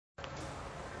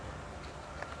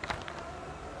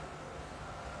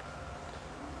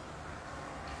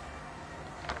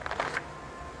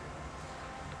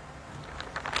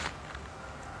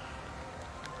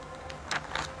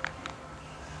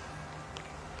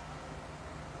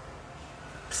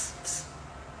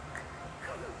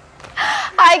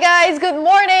guys, good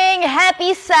morning,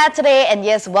 happy Saturday, and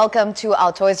yes, welcome to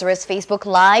our Toys R Us Facebook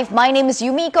Live. My name is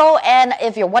Yumiko, and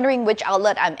if you're wondering which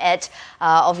outlet I'm at,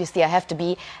 obviously I have to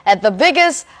be at the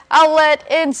biggest outlet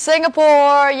in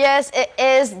Singapore. Yes, it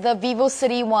is the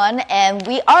VivoCity one, and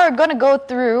we are going to go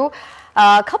through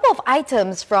a couple of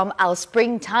items from our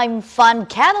springtime fun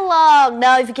catalog.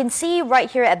 Now, if you can see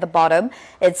right here at the bottom,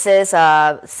 it says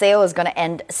sale is going to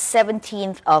end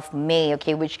 17th of May,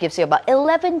 okay, which gives you about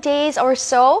 11 days or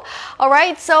so. All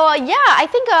right, so yeah, I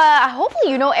think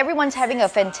hopefully, you know, everyone's having a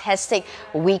fantastic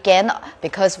weekend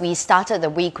because we started the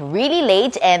week really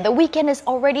late and the weekend is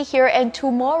already here and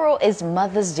tomorrow is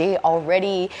Mother's Day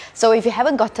already. So if you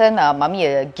haven't gotten mommy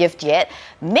a gift yet,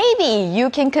 maybe you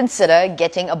can consider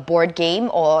getting a board game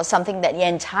or something that the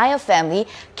entire family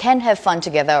can have fun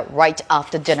together right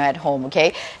after dinner at home,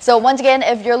 okay? So once again,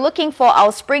 if you're looking for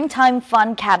our springtime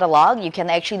fun catalog, you can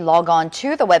actually log on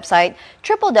to the website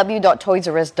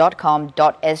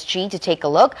www.toysrus.com.sg to take a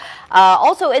look.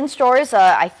 Also in stores,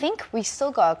 I think we still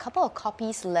got a couple of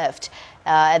copies left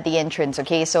at the entrance,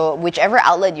 okay? So whichever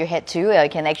outlet you head to, you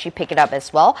can actually pick it up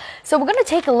as well. So we're going to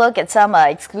take a look at some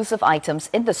exclusive items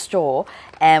in the store,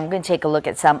 and we're going to take a look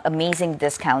at some amazing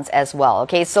discounts as well,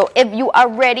 okay? So if you are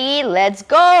ready, let's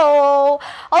go!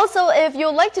 Also, if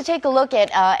you'd like to take a look at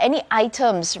any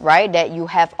items, right, that you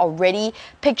have already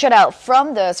pictured out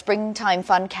from the Springtime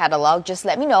Fun catalog, just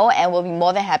let me know and we'll be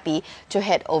more than happy to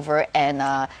head over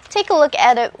and take a look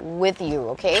at it with you,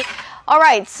 okay?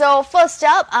 Alright, so first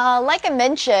up, like I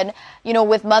mentioned, you know,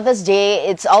 with Mother's Day,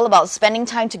 it's all about spending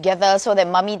time together so that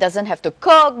mommy doesn't have to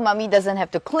cook, mommy doesn't have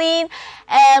to clean,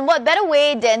 and what better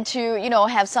way than to, you know,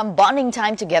 have some bonding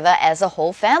time together as a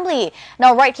whole family.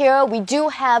 Now, right here, we do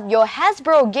have your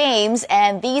Hasbro games,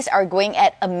 and these are going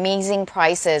at amazing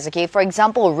prices, okay? For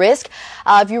example, Risk,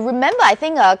 if you remember, I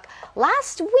think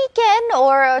last weekend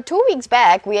or 2 weeks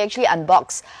back, we actually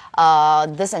unboxed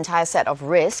this entire set of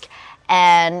Risk.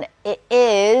 And it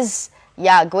is,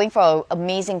 yeah, going for an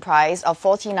amazing price of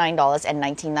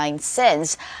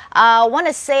 $49.99. I want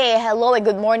to say hello and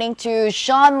good morning to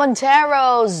Sean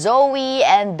Montero, Zoe,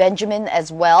 and Benjamin as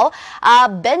well.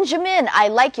 Benjamin, I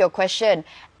like your question.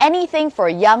 Anything for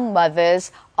young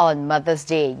mothers on Mother's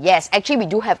Day? Yes, actually we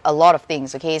do have a lot of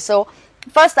things, okay? So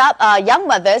first up, young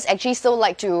mothers actually still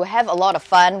like to have a lot of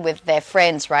fun with their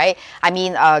friends, right? I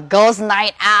mean, girls'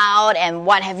 night out and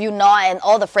what have you not, and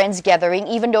all the friends gathering,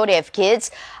 even though they have kids.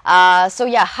 So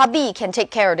yeah, hubby can take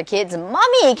care of the kids.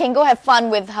 Mommy can go have fun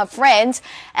with her friends.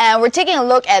 And we're taking a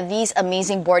look at these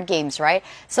amazing board games, right?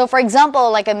 So for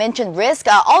example, like I mentioned, Risk,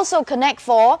 also Connect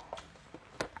 4.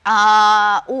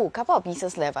 Couple of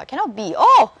pieces left. Cannot be.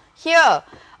 Oh, here.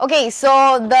 Okay,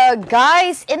 so the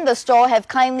guys in the store have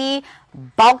kindly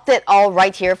bulked it all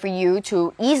right here for you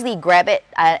to easily grab it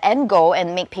and go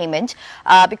and make payment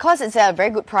because it's at a very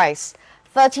good price,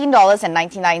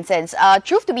 $13.99.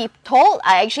 Truth to be told,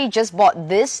 I actually just bought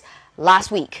this last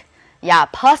week. Yeah,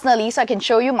 personally, so I can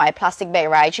show you my plastic bag,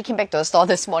 right? I actually came back to the store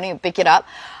this morning and pick it up.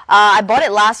 I bought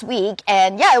it last week,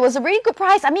 and yeah, it was a really good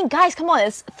price. I mean, guys, come on,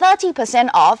 it's 30%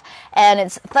 off, and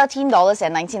it's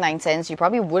 $13.99. You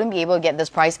probably wouldn't be able to get this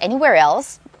price anywhere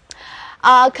else.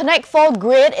 Connect 4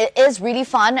 Grid, it is really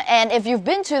fun, and if you've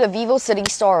been to the VivoCity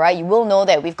store, right, you will know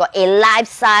that we've got a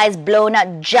life-size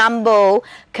blown-up jumbo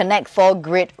Connect 4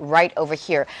 Grid right over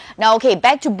here. Now, okay,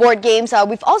 back to board games.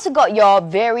 We've also got your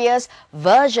various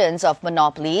versions of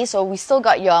Monopoly. So we still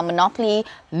got your Monopoly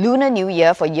Lunar New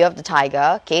Year for Year of the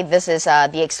Tiger. Okay, this is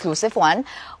the exclusive one.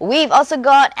 We've also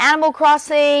got Animal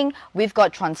Crossing. We've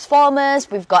got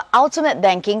Transformers. We've got Ultimate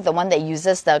Banking, the one that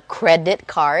uses the credit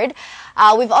card.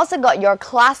 We've also got your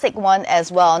classic one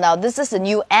as well. Now, this is the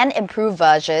new and improved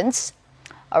versions.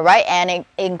 All right, and it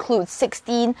includes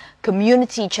 16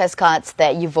 community chess cards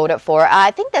that you voted for.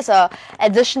 I think there's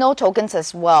additional tokens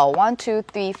as well. 1, 2,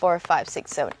 3, 4, 5,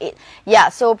 6, 7, 8. Yeah,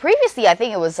 so previously I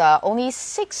think it was only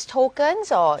 6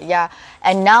 tokens, or yeah,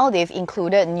 and now they've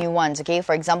included new ones. Okay,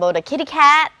 for example, the kitty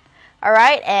cat. All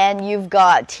right, and you've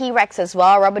got T-Rex as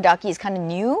well. Rubber Ducky is kind of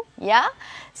new, yeah.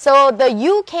 So the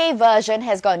UK version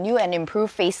has got new and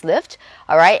improved facelift.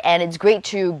 All right, and it's great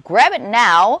to grab it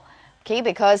now. Okay,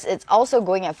 because it's also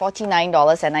going at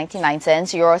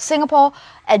 $49.99. Your Singapore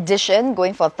edition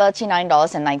going for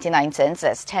 $39.99.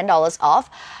 That's $10 off.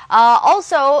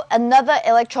 Also, another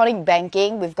electronic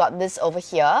banking. We've got this over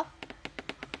here. All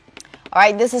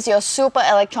right, this is your super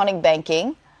electronic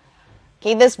banking.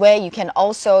 Okay, this way you can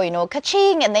also, you know,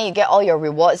 ka-ching, and then you get all your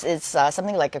rewards. It's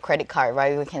something like a credit card,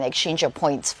 right? You can exchange your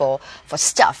points for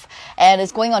stuff. And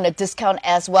it's going on a discount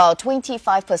as well,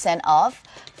 25% off,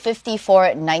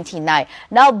 $54.99.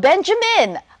 Now,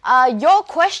 Benjamin, Your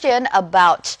question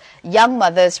about young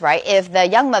mothers, right? If the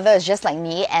young mother is just like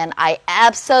me and I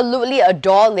absolutely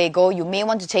adore Lego, you may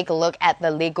want to take a look at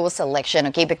the Lego selection,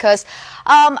 okay? Because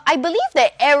I believe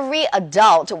that every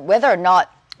adult, whether or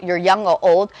not you're young or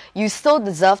old, you still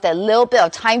deserve that little bit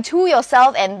of time to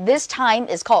yourself, and this time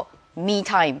is called me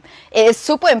time. It is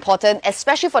super important,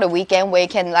 especially for the weekend where you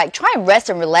can like try and rest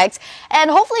and relax. And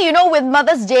hopefully, you know, with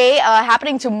Mother's Day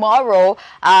happening tomorrow,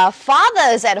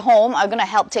 fathers at home are gonna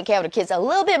help take care of the kids a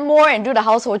little bit more and do the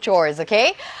household chores,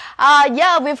 okay?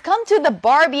 Yeah, we've come to the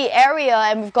Barbie area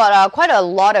and we've got quite a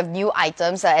lot of new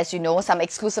items, as you know, some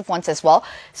exclusive ones as well.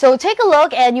 So take a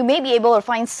look and you may be able to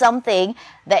find something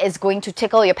that is going to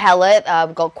tickle your palate.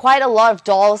 We've got quite a lot of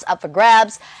dolls up for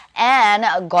grabs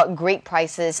and got great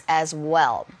prices as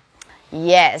well.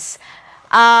 Yes.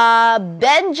 Benjamin,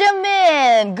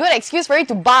 good excuse for you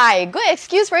to buy. Good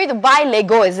excuse for you to buy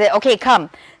Lego, is it? Okay, come.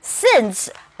 Since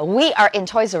we are in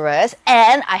Toys R Us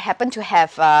and I happen to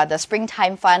have the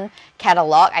Springtime Fun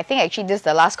catalog, I think actually this is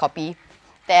the last copy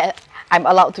that I'm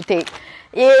allowed to take.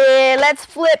 Yeah, let's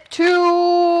flip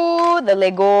to the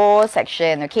Lego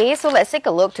section, okay? So let's take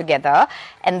a look together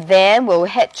and then we'll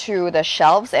head to the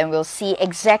shelves and we'll see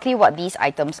exactly what these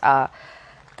items are.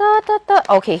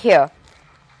 Okay, here.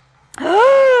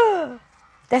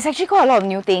 There's actually quite a lot of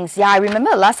new things. Yeah, I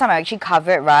remember the last time I actually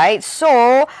covered, right?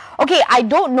 So, okay, I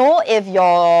don't know if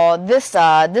this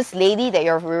lady that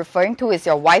you're referring to is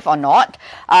your wife or not.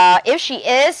 If she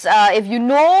is, if you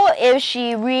know if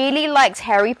she really likes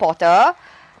Harry Potter,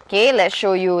 okay, let's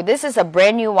show you. This is a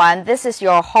brand new one. This is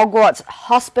your Hogwarts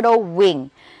Hospital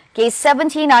Wing. Okay,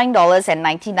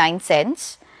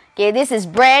 $79.99. Okay, this is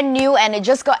brand new and it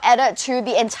just got added to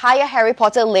the entire Harry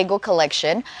Potter Lego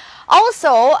collection.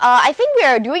 Also, I think we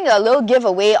are doing a little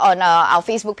giveaway on our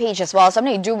Facebook page as well.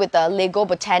 Something to do with the Lego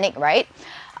Botanic, right?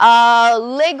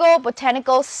 Lego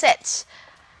Botanical Sets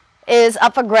is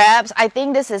up for grabs. I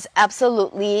think this is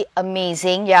absolutely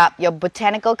amazing. Yeah, your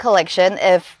botanical collection,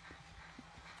 if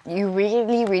you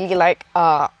really, really like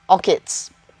orchids.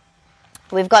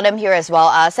 We've got them here as well.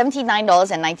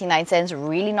 $79.99,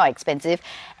 really not expensive.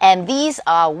 And these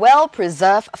are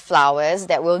well-preserved flowers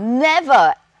that will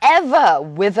never ever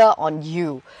wither on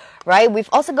you, right? We've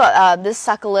also got this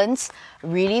succulents,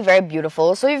 really very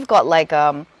beautiful. So you've got like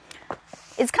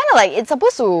it's kind of like, it's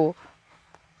supposed to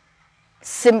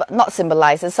not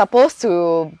symbolize, it's supposed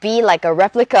to be like a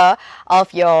replica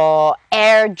of your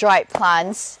air dried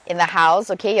plants in the house,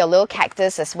 okay? Your little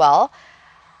cactus as well.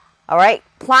 All right,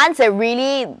 plants that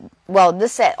really, well,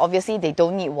 this set obviously they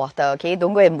don't need water, okay?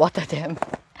 Don't go and water them.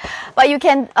 But you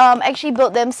can actually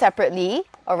build them separately,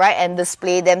 all right, and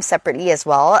display them separately as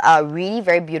well. A really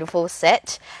very beautiful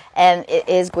set, and it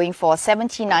is going for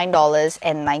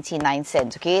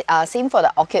 $79.99. Okay, same for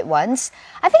the orchid ones.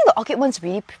 I think the orchid one's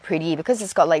really pretty because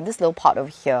it's got like this little pot over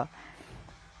here.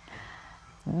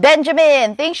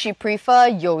 Benjamin thinks she prefer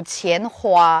有钱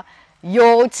花.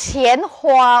 有钱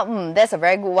花, that's a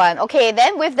very good one. Okay,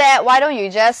 then with that, why don't you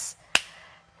just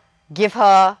give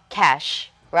her cash?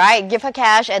 Right? Give her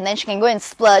cash and then she can go and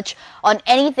splurge on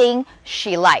anything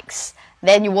she likes.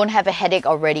 Then you won't have a headache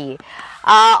already.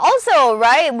 Also,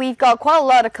 right, we've got quite a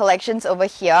lot of collections over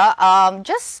here.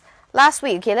 Just last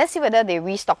week, okay, let's see whether they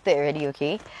restocked it already,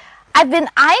 okay? I've been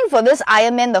eyeing for this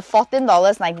Iron Man, the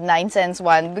 $14.99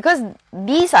 one, because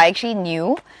these are actually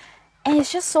new. And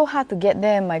it's just so hard to get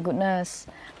them, my goodness.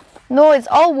 No, it's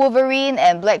all Wolverine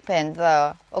and Black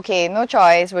Panther. Okay, no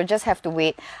choice. We'll just have to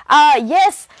wait.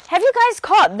 Yes. Have you guys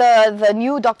caught the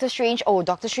new Doctor Strange? Oh,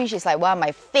 Doctor Strange is like one of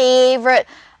my favorite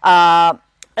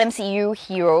MCU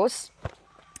heroes.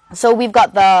 So we've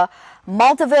got the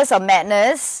Multiverse of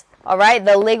Madness. Alright,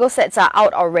 the Lego sets are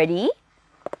out already.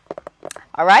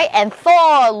 Alright, and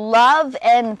Thor, Love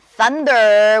and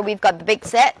Thunder. We've got the big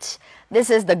set. This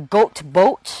is the Goat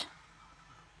Boat.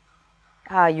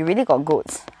 You really got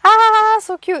goats.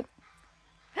 So cute.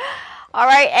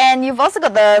 Alright, and you've also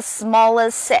got the smaller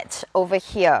set over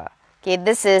here. Okay,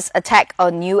 this is Attack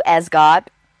on New Asgard.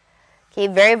 Okay,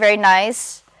 very, very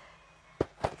nice.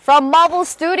 From Marvel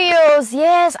Studios.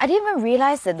 Yes, I didn't even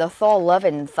realize that the Thor Love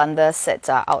and Thunder sets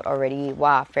are out already.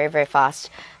 Wow, very, very fast.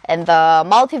 And the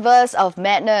Multiverse of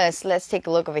Madness. Let's take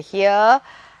a look over here.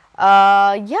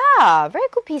 Yeah, very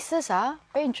good pieces, huh?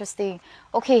 Very interesting.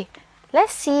 Okay,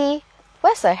 let's see.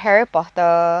 Where's the Harry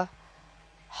Potter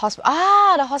hospital?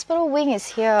 The hospital wing is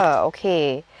here.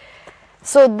 Okay.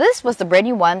 So this was the brand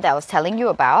new one that I was telling you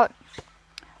about.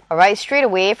 Alright, straight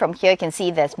away from here you can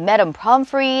see there's Madame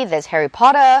Pomfrey, there's Harry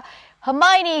Potter,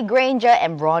 Hermione Granger,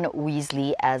 and Ron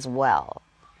Weasley as well.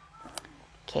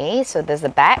 Okay, so there's the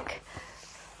back.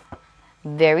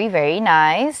 Very, very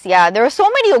nice. Yeah, there are so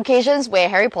many occasions where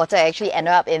Harry Potter actually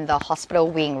ended up in the hospital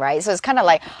wing, right? So it's kind of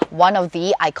like one of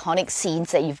the iconic scenes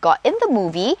that you've got in the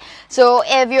movie. So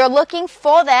if you're looking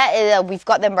for that, we've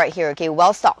got them right here, okay?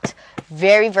 Well stocked.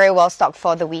 Very, very well stocked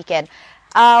for the weekend.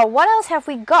 What else have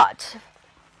we got?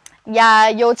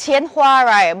 Yeah, 有钱花,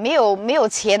 right? 没有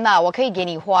钱啊，我可以给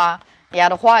你花. Yeah,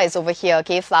 the 花 is over here,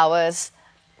 okay? Flowers.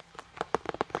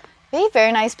 Very,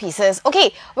 very nice pieces.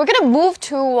 Okay, we're going to move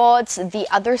towards the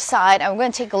other side and we're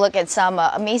going to take a look at some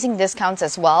amazing discounts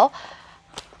as well.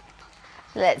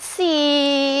 Let's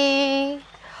see.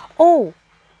 Oh,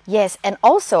 yes, and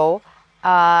also,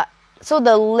 so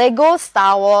the Lego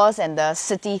Star Wars and the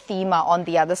city theme are on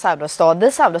the other side of the store.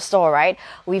 This side of the store, right,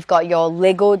 we've got your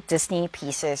Lego Disney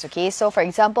pieces, okay? So, for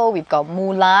example, we've got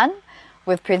Mulan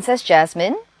with Princess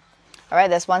Jasmine. All right,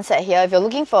 there's one set here. If you're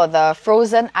looking for the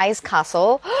Frozen Ice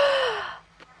Castle,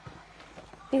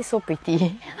 it's so pretty. I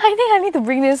think I need to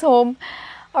bring this home.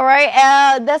 All right,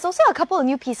 there's also a couple of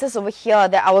new pieces over here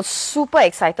that I was super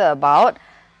excited about,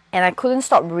 and I couldn't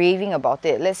stop raving about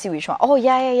it. Let's see which one. Oh,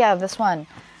 yeah, this one.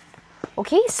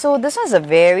 Okay, so this one's a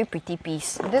very pretty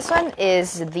piece. This one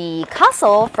is the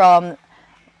castle from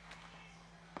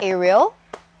Ariel,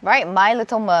 right? My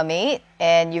Little Mermaid,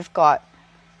 and you've got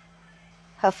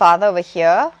her father over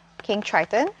here, King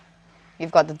Triton.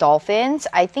 You've got the dolphins.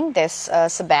 I think there's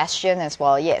Sebastian as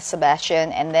well. Yes,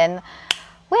 Sebastian. And then,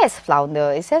 where's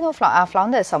Flounder? Is there no Flounder?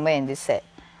 Flounder is somewhere in this set.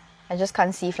 I just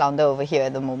can't see Flounder over here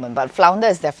at the moment. But Flounder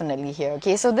is definitely here.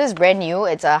 Okay, so this is brand new.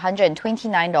 It's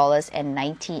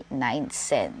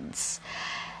 $129.99.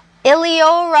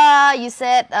 Eleora, you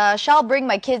said, shall bring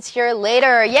my kids here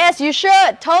later. Yes, you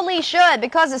should. Totally should.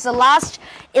 Because it's the last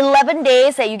 11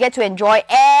 days that you get to enjoy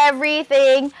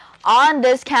everything on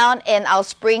discount in our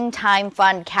springtime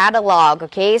fun catalog.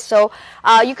 Okay, so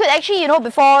you could actually,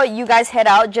 before you guys head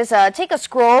out, just take a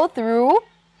scroll through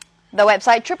the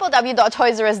website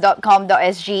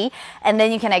www.toysrus.com.sg and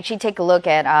then you can actually take a look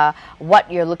at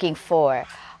what you're looking for.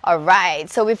 All right,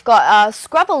 so we've got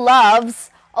Scrabble Loves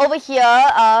over here,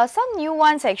 some new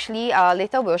ones actually.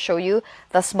 Later we'll show you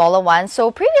the smaller ones.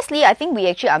 So previously, I think we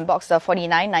actually unboxed the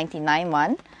 $49.99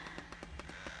 one.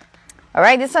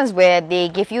 Alright, this one's where they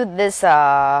give you this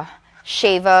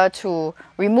shaver to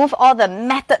remove all the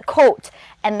matted coat,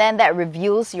 and then that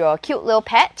reveals your cute little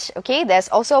pet. Okay, there's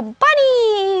also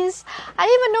bunnies. I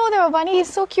didn't even know there were bunnies.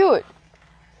 So cute.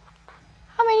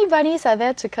 How many bunnies are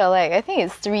there to collect? I think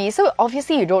it's 3. So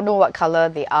obviously you don't know what color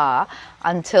they are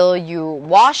until you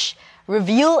wash,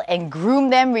 reveal, and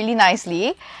groom them really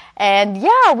nicely. And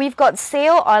yeah, we've got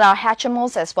sale on our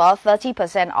Hatchimals as well,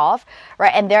 30% off,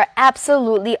 right? And they're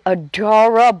absolutely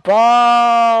adorable.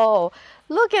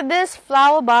 Look at this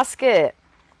flower basket.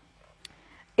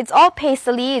 It's all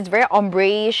pastely, it's very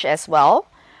ombre-ish as well.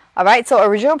 All right, so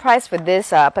original price for this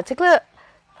particular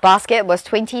basket was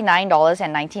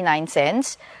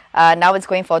 $29.99. Now it's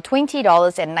going for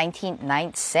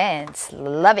 $20.99.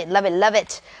 Love it, love it, love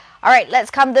it. All right, let's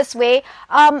come this way.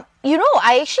 I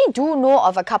actually do know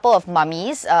of a couple of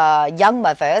mummies, young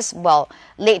mothers, well,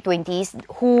 late 20s,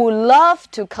 who love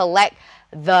to collect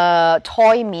the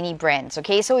toy mini brands.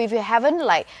 Okay, so if you haven't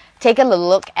taken a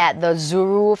look at the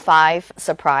Zuru 5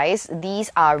 Surprise, these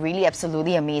are really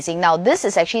absolutely amazing. Now, this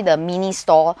is actually the mini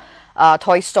store,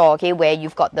 toy store, okay, where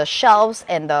you've got the shelves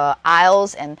and the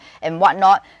aisles and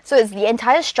whatnot. So it's the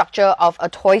entire structure of a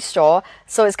toy store.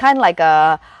 So it's kind of like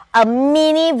a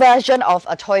mini version of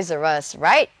a Toys R Us,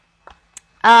 right?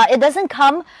 It doesn't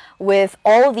come with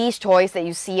all these toys that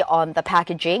you see on the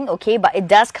packaging, okay, but it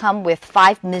does come with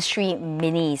 5 mystery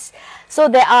minis. So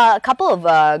there are a couple of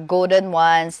golden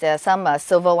ones, there are some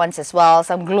silver ones as well,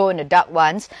 some glow-in-the-dark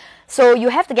ones. So you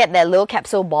have to get that little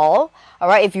capsule ball.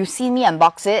 Alright, if you see me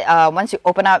unbox it, once you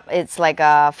open up, it's like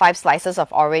 5 slices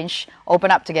of orange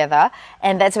open up together.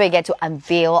 And that's where you get to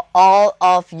unveil all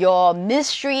of your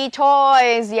mystery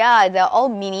toys. Yeah, they're all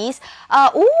minis.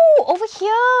 Ooh, over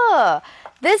here.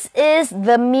 This is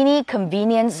the mini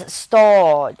convenience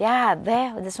store. Yeah,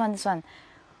 there, this one.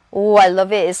 Oh, I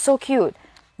love it. It's so cute.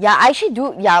 Yeah, I actually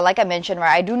do, like I mentioned,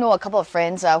 right, I do know a couple of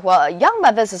friends who are young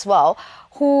mothers as well,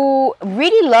 who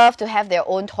really love to have their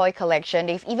own toy collection.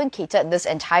 They've even catered this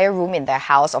entire room in their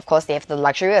house. Of course, they have the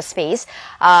luxurious space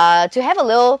to have a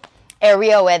little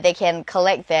area where they can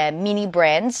collect their mini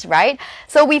brands, right?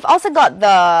 So we've also got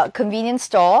the convenience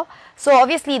store. So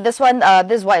obviously this one,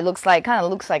 this is what it looks like. Kind of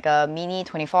looks like a mini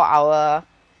 24-hour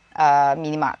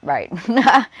mini mart, right?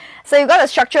 So you've got a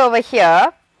structure over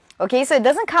here. Okay, so it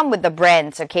doesn't come with the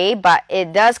brands, okay, but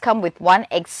it does come with one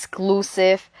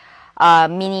exclusive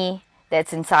mini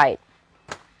that's inside.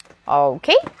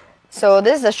 Okay, So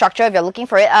this is the structure if you're looking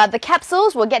for it. The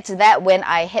capsules, we'll get to that when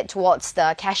I head towards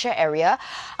the cashier area.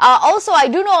 Also, I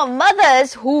do know of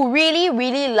mothers who really,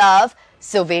 really love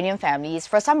Sylvanian families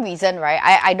for some reason, right?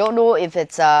 I don't know if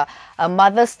it's a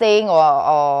mother's thing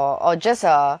or just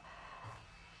a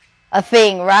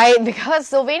thing, right?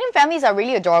 Because Sylvanian families are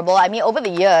really adorable. I mean, over the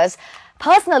years,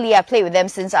 personally, I've played with them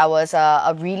since I was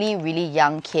a really, really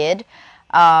young kid.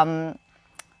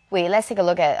 Wait, let's take a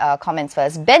look at comments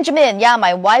first. Benjamin, yeah,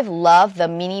 my wife loved the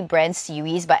Mini Brand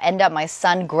series, but end up my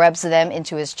son grabs them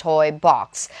into his toy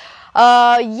box.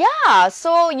 Yeah,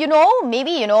 so,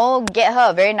 maybe, get her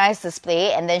a very nice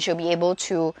display and then she'll be able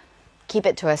to keep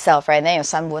it to herself, right? And then your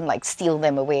son won't like steal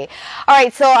them away. All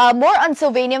right, so more on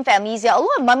Sylvanian families. Yeah, a lot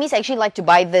of mummies actually like to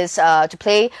buy this to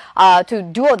play, to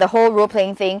do the whole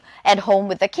role-playing thing at home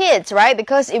with the kids, right?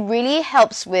 Because it really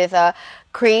helps with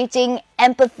creating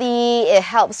empathy. It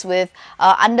helps with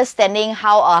understanding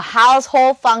how a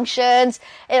household functions.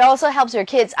 It also helps your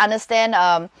kids understand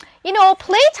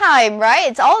playtime,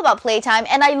 right? It's all about playtime.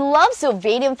 And I love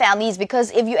Sylvanian families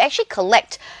because if you actually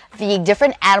collect the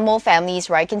different animal families,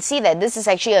 right, you can see that this is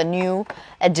actually a new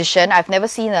addition. I've never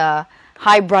seen a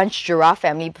high branch giraffe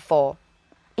family before.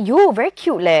 Yo, very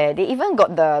cute leh. They even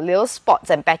got the little spots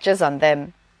and patches on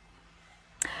them.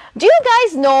 Do you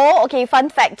guys know, okay, fun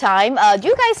fact time, do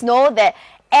you guys know that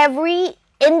every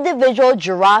individual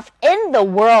giraffe in the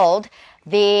world,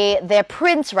 their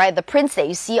prints, right, the prints that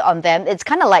you see on them, it's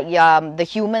kind of like the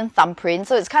human thumbprint,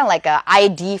 so it's kind of like an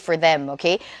ID for them,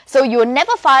 okay? So you'll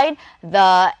never find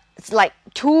like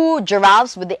two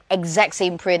giraffes with the exact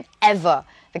same print ever,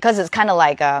 because it's kind of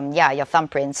like, your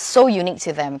thumbprints, so unique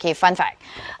to them. Okay, fun fact.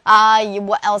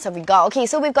 What else have we got? Okay,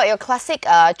 so we've got your classic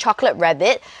chocolate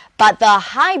rabbit, but the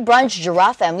high branch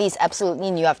giraffe family is absolutely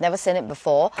new. I've never seen it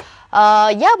before.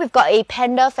 Yeah, we've got a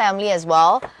panda family as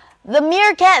well. The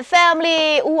meerkat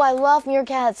family. Oh, I love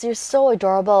meerkats. They're so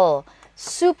adorable.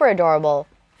 Super adorable.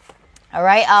 All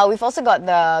right, we've also got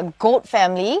the goat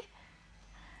family.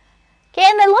 Okay,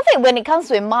 and I love it when it comes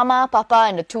with mama, papa,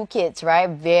 and the two kids, right?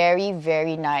 Very,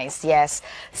 very nice, yes.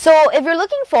 So if you're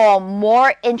looking for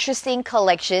more interesting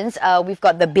collections, we've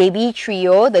got the baby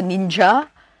trio, the ninja.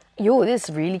 Yo, this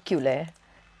is really cute, leh.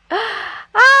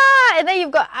 And then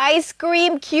you've got ice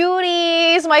cream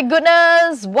cuties. My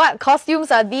goodness, what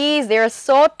costumes are these? They're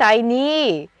so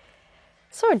tiny.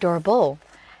 So adorable.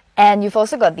 And you've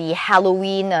also got the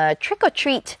Halloween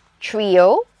trick-or-treat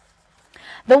trio.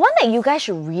 The one that you guys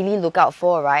should really look out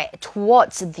for, right,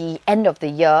 towards the end of the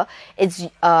year, it's,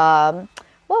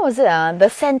 what was it? The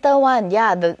center one.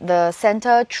 Yeah, the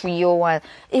center trio one.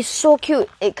 It's so cute.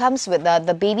 It comes with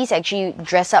the babies actually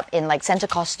dress up in like Santa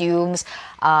costumes.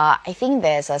 I think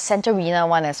there's a Santarina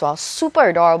one as well. Super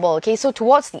adorable. Okay, so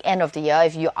towards the end of the year,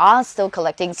 if you are still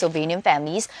collecting Sylvanian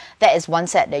families, that is one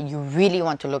set that you really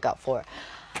want to look out for.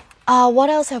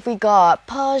 What else have we got?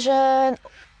 Persian.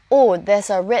 Oh, there's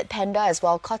a red panda as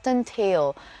well,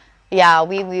 cottontail. Yeah,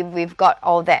 we've got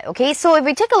all that. Okay, so if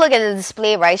we take a look at the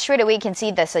display, right, straight away you can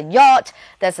see there's a yacht,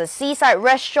 there's a seaside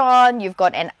restaurant, you've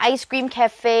got an ice cream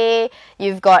cafe,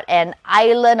 you've got an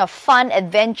island of fun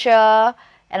adventure,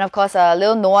 and of course a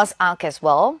little Noah's Ark as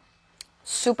well.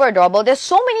 Super adorable. There's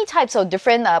so many types of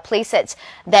different play sets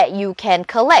that you can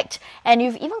collect, and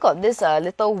you've even got this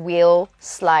little wheel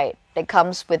slide that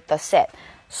comes with the set.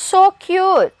 So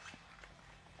cute.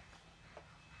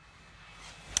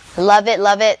 Love it,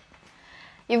 love it.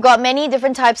 You've got many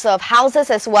different types of houses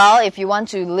as well. If you want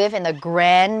to live in a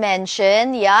grand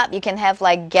mansion, yeah, you can have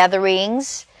like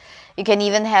gatherings. You can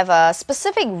even have a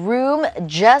specific room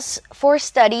just for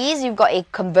studies. You've got a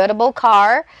convertible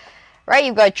car, right?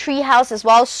 You've got a tree house as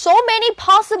well. So many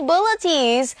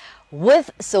possibilities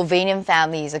with Sylvanian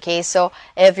families, okay? So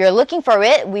if you're looking for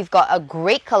it, we've got a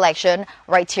great collection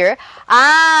right here.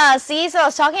 See, so I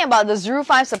was talking about the Zuru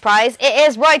 5 surprise. It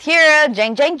is right here.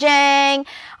 Jang, jang, jang.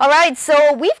 All right,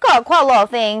 so we've got quite a lot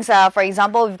of things. For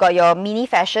example, we've got your mini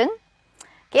fashion.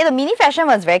 Okay, the mini fashion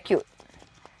one's very cute.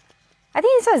 I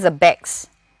think this one is the bags.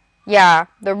 Yeah,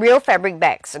 the real fabric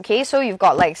bags, okay? So you've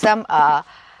got like some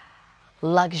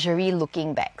luxury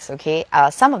looking bags, okay?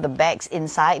 Some of the bags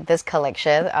inside this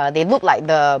collection, they look like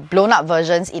the blown up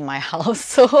versions in my house,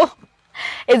 so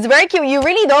it's very cute. You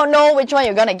really don't know which one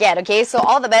you're gonna get, okay? So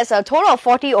all the best. A total of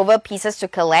 40 over pieces to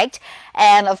collect,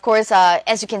 and of course,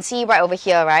 as you can see right over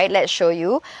here, right, let's show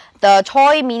you the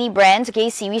toy mini brands.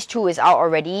 Okay, series 2 is out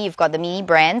already. You've got the mini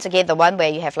brands, okay, the one where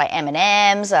you have like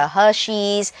M&M's,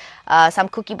 Hershey's, some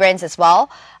cookie brands as well.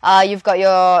 You've got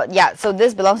your, yeah, so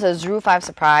this belongs to the Zuru 5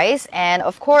 surprise, and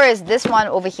of course this one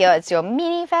over here, it's your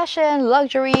mini fashion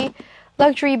luxury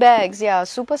bags. Yeah,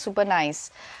 super nice.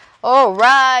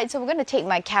 Alright, so we're going to take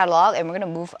my catalog and we're going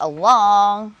to move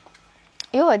along.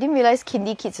 Ew, I didn't realize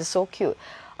Kindy Kids is so cute.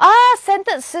 Ah,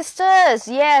 Scented Sisters.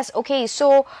 Yes. Okay,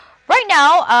 so right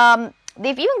now,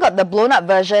 they've even got the blown up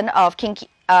version of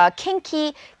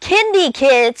Kindy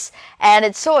Kids, and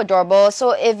it's so adorable.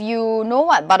 So if you know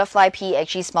what butterfly pea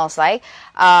actually smells like,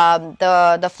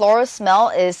 the floral smell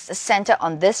is centered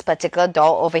on this particular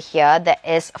doll over here. That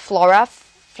is Flora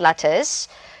Flutters.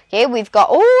 Okay, we've got,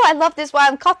 oh, I love this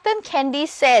one, cotton candy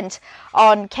scent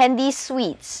on Candy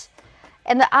Sweets.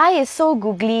 And the eye is so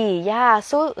googly. Yeah,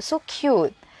 so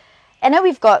cute. And then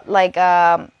we've got like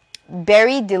Berry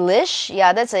Delish.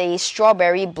 Yeah, that's a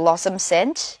strawberry blossom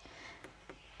scent.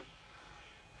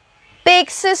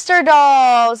 Big Sister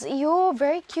dolls. Yo,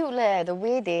 very cute leh. The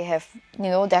way they have,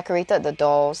 decorated the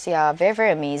dolls. Yeah, very,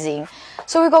 very amazing.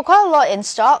 So we've got quite a lot in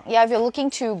stock. Yeah, if you're looking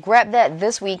to grab that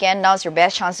this weekend, now's your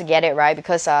best chance to get it, right?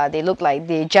 Because they look like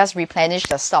they just replenished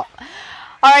the stock.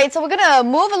 Alright, so we're gonna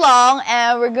move along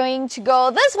and we're going to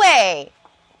go this way.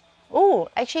 Oh,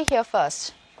 actually here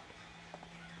first.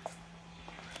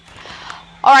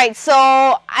 Alright,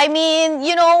 so, I mean,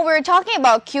 we're talking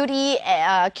about cutie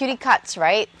cuts,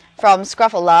 right? From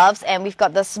Scruffaloves, and we've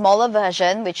got the smaller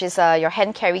version, which is your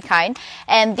hand carry kind,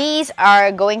 and these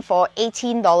are going for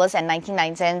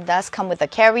 $18.99. Does come with a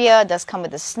carrier, does come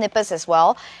with the snippers as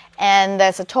well, and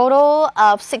there's a total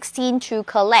of 16 to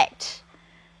collect.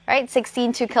 Right,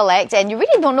 16 to collect, and you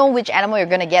really don't know which animal you're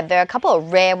going to get. There are a couple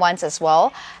of rare ones as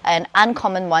well, and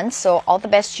uncommon ones, so all the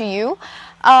best to you.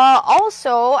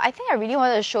 Also, I think I really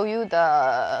wanted to show you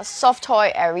the soft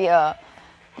toy area.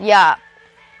 Yeah.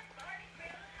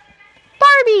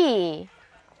 Barbie!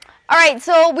 Alright,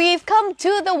 so we've come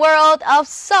to the world of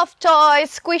soft toy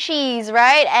squishies,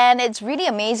 right? And it's really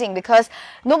amazing because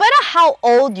no matter how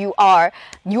old you are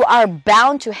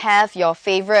bound to have your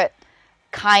favorite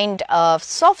kind of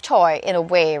soft toy in a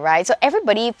way, right? So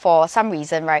everybody, for some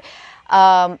reason, right,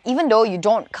 even though you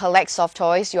don't collect soft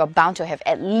toys, you're bound to have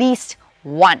at least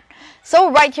one.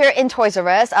 So right here in Toys R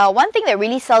Us, one thing that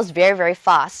really sells very, very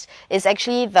fast is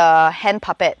actually the hand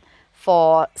puppet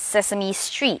for Sesame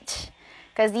Street,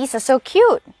 because these are so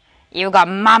cute. You got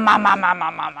Mom.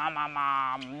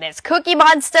 There's Cookie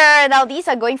Monster. Now these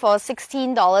are going for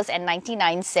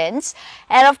 $16.99.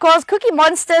 And of course, Cookie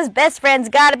Monster's best friend's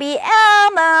gotta be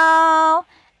Elmo.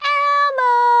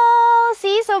 Elmo!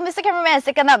 See, so Mr. Cameraman is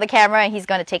sticking out the camera and he's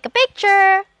gonna take a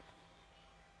picture.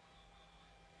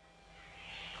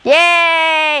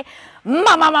 Yay!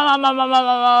 Mama.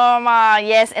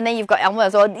 Yes, and then you've got Elmo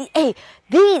as well. Hey,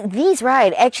 these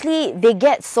right, actually they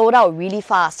get sold out really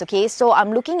fast. Okay, so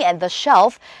I'm looking at the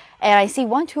shelf and I see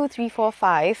 1, 2, 3, 4,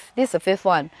 5. This is the fifth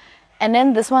one, and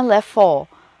then this one left 4.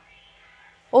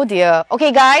 Oh dear.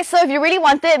 Okay guys, so if you really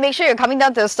want it, make sure you're coming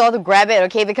down to the store to grab it,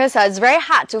 okay? Because it's very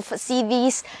hard to see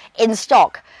these in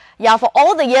stock. Yeah, for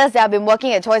all the years that I've been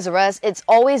working at Toys R Us, it's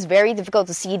always very difficult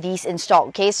to see these in stock,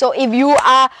 okay? So if you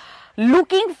are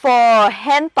looking for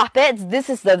hand puppets, this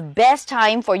is the best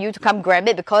time for you to come grab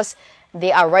it because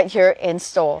they are right here in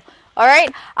store.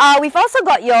 Alright, we've also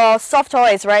got your soft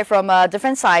toys, right, from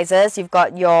different sizes. You've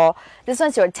got this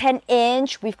one's your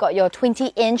 10-inch, we've got your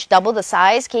 20-inch, double the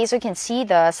size, okay, so you can see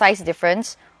the size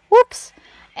difference. Whoops,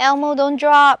 Elmo, don't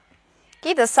drop.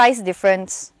 Okay, the size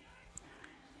difference.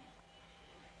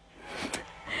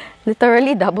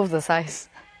 Literally double the size.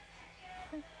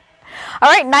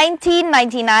 Alright,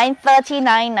 $19.99,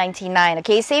 $39.99.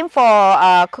 Okay, same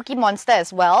for Cookie Monster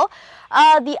as well.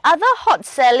 The other hot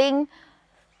selling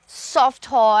soft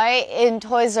toy in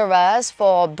Toys R Us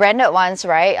for branded ones,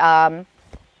 right,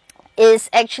 is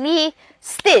actually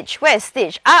Stitch. Where's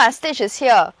Stitch? Stitch is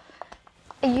here.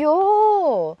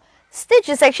 Yo, Stitch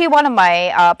is actually one of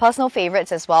my personal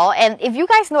favorites as well. And if you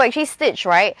guys know, actually Stitch,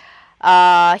 right,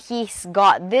 he's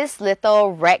got this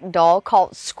little rag doll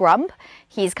called Scrump.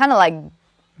 He's kind of like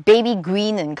baby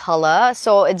green in color,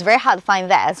 so it's very hard to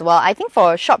find that as well. I think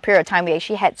for a short period of time we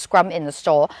actually had Scrump in the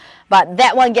store, but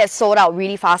that one gets sold out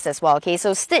really fast as well. Okay,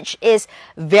 so Stitch is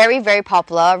very, very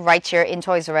popular right here in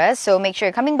Toys R Us, so make sure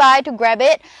you're coming by to grab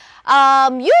it.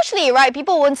 Usually, right,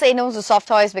 people won't say no to soft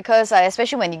toys because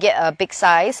especially when you get a big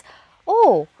size.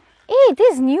 Oh, hey,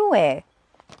 this is new eh.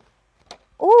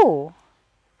 Oh.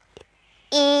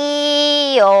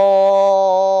 Eeyore.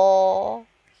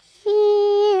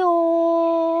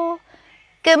 Eeyore.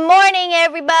 Good morning,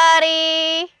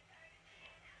 everybody.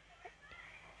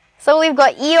 So we've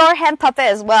got Eeyore hand puppet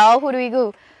as well. Who do we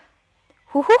go?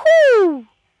 Hoo hoo hoo.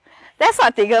 That's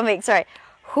what Tigger makes, right?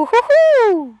 Hoo hoo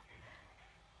hoo.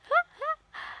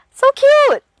 So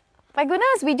cute. My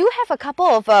goodness, we do have a couple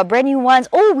of brand new ones.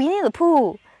 Oh, Winnie the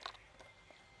Pooh.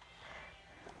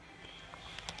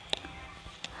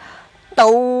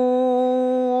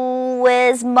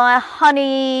 Where's my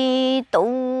honey?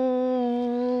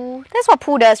 That's what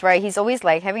Pooh does, right? He's always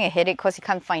like having a headache because he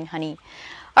can't find honey.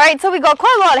 Alright, so we got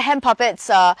quite a lot of hand puppets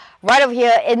right over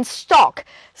here in stock.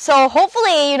 So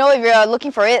hopefully, you know, if you're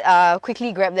looking for it,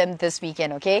 quickly grab them this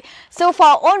weekend, okay? So for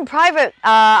our own private,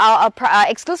 our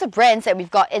exclusive brands that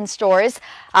we've got in stores,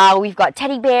 we've got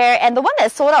Teddy Bear, and the one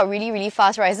that sold out really, really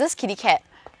fast, right, is this kitty cat.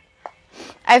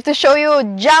 I have to show you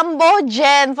Jumbo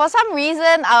Jen. For some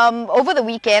reason, over the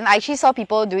weekend, I actually saw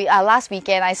people doing, last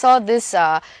weekend, I saw this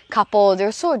couple. They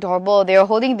were so adorable. They were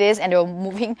holding this and they were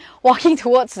walking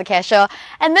towards the cashier.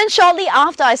 And then shortly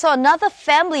after, I saw another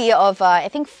family of, I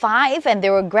think 5, and they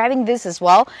were grabbing this as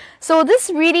well. So this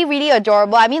is really, really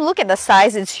adorable. I mean, look at the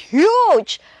size. It's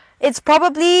huge. It's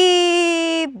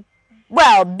probably,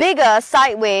 well, bigger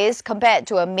sideways compared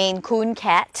to a Maine Coon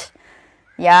cat.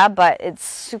 Yeah, but it's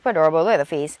super adorable. Look at the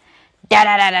face. Da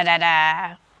da da da da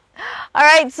da.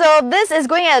 Alright, so this is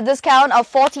going at a discount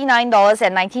of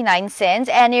 $49.99.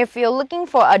 And if you're looking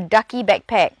for a ducky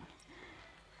backpack,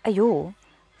 ayo,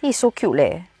 this is so cute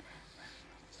leh.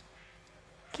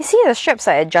 You see the straps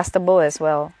are adjustable as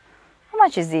well. How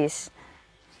much is this?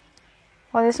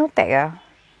 Oh, there's no tag.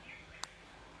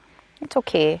 It's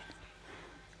okay.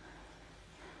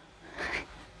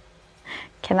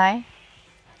 Can I?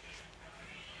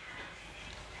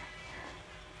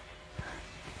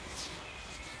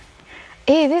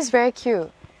 Hey, this is very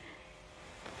cute.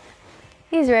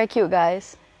 This is very cute,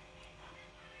 guys.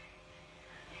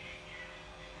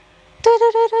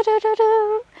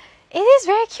 It is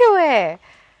very cute, eh?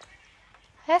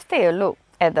 Let's take a look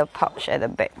at the pouch at the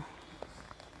back.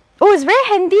 Oh, it's very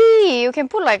handy. You can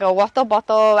put like a water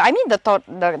bottle. I mean,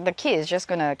 the kid is just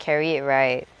gonna carry it,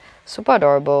 right? Super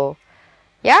adorable.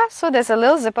 Yeah, so there's a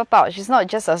little zipper pouch. It's not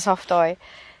just a soft toy.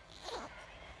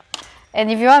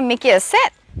 And if you want to make it a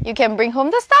set, you can bring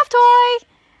home the stuffed toy.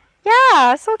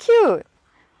 Yeah, so cute.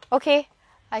 Okay,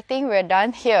 I think we're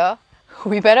done here.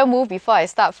 We better move before I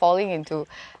start falling into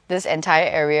this entire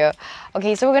area.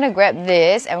 Okay, so we're gonna grab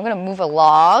this and we're gonna move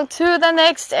along to the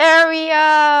next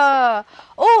area.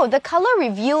 Oh, the color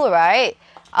reveal, right?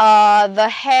 The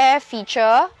hair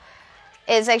feature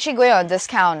is actually going on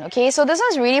discount. Okay, so this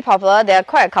one's really popular. There are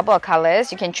quite a couple of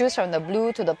colors. You can choose from the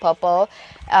blue to the purple,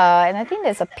 and I think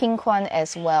there's a pink one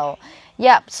as well.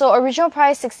 Yep, so original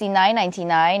price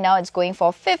 $69.99. Now it's going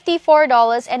for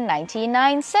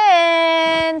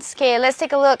 $54.99. Okay, let's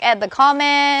take a look at the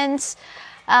comments.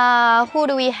 Who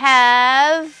do we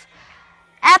have?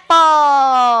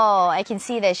 Apple! I can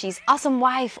see that she's awesome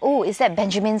wife. Oh, is that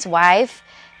Benjamin's wife?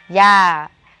 Yeah.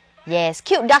 Yes,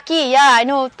 cute ducky. Yeah, I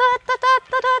know.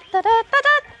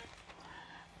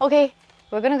 Okay,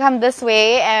 we're gonna come this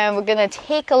way and we're gonna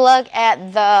take a look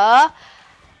at the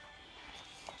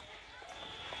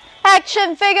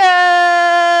action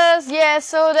figures. Yeah,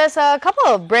 so there's a couple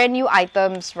of brand new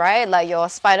items, right? Like your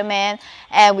Spider-Man,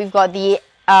 and we've got the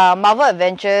Marvel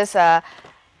Adventures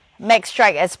Max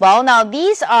Strike as well. Now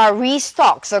these are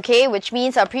restocks, okay, which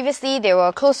means previously they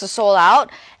were close to sold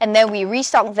out, and then we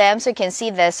restocked them. So you can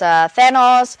see there's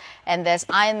Thanos and there's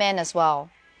Iron Man as well.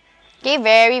 Okay,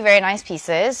 very, very nice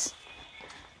pieces.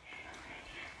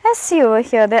 Let's see over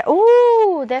here.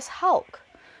 Oh, there's Hulk.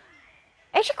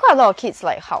 Actually, quite a lot of kids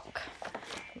like Hulk.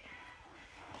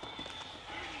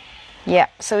 Yeah,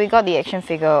 so we got the action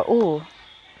figure. Oh,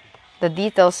 the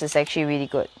details is actually really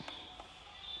good.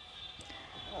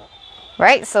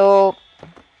 Right, so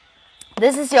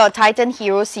this is your Titan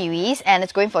Hero series and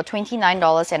it's going for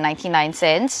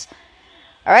 $29.99.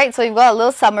 Alright, so you've got a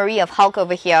little summary of Hulk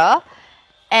over here.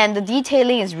 And the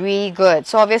detailing is really good.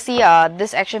 So obviously,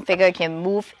 this action figure can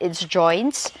move its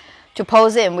joints to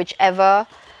pose it in whichever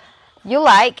you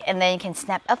like, and then you can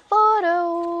snap a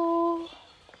photo.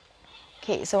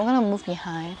 Okay, so we're gonna move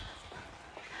behind.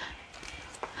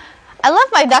 I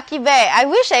love my ducky bag. I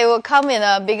wish it would come in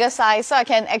a bigger size so I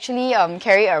can actually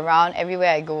carry it around everywhere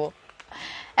I go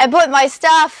and put my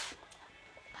stuff.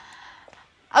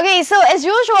 Okay, so as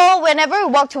usual, whenever we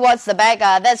walk towards the back,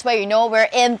 that's where you know we're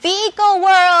in vehicle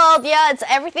world. Yeah, it's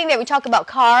everything that we talk about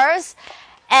cars.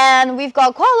 And we've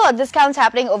got quite a lot of discounts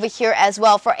happening over here as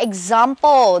well. For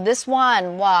example, this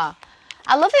one, wow.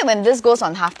 I love it when this goes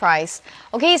on half price.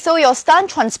 Okay, so your Stun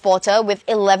Transporter with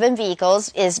 11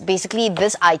 vehicles is basically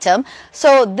this item.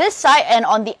 So this side and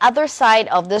on the other side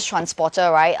of this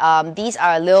transporter, right, these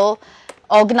are little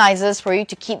organizers for you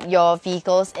to keep your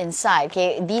vehicles inside.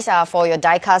 Okay, these are for your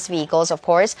die-cast vehicles, of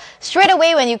course. Straight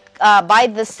away when you buy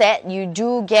this set, you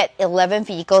do get 11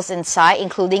 vehicles inside,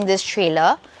 including this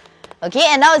trailer. Okay,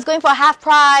 and now it's going for half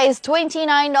price,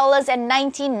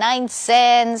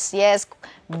 $29.99. Yes,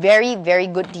 very, very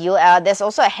good deal. There's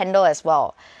also a handle as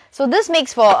well. So this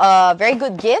makes for a very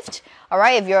good gift, all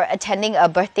right, if you're attending a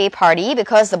birthday party,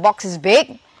 because the box is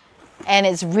big and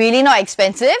it's really not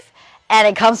expensive, and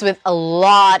it comes with a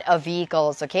lot of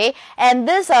vehicles, okay? And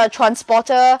this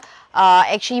transporter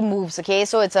actually moves, okay?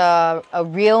 So it's a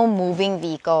real moving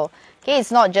vehicle, okay?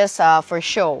 It's not just for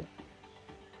show.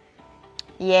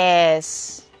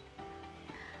 Yes.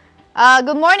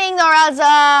 Good morning,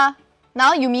 Noraza.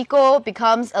 Now Yumiko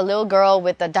becomes a little girl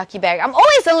with a ducky bag. I'm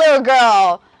always a little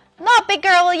girl, not big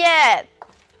girl yet.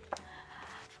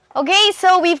 Okay,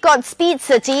 so we've got Speed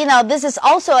City. Now, this is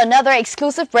also another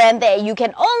exclusive brand that you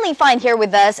can only find here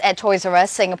with us at Toys R Us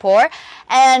Singapore.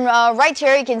 And right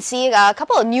here, you can see a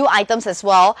couple of new items as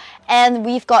well. And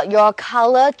we've got your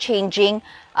color changing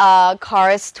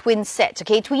cars twin set.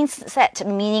 Okay, twin set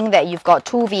meaning that you've got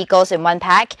two vehicles in one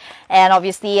pack. And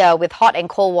obviously, with hot and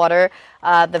cold water,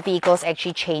 the vehicles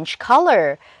actually change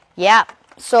color. Yeah.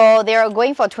 So they're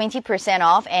going for 20%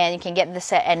 off, and you can get the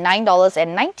set at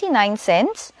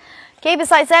 $9.99. Okay,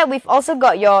 besides that, we've also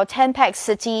got your 10-pack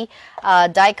City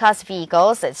die-cast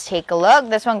vehicles. Let's take a look.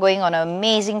 This one going on an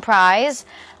amazing price,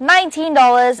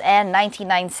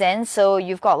 $19.99. So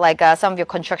you've got like some of your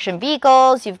construction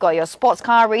vehicles, you've got your sports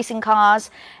car, racing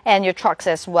cars, and your trucks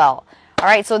as well.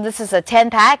 Alright, so this is a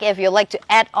 10-pack if you'd like to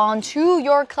add on to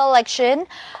your collection.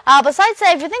 Besides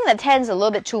that, if you think the 10 is a little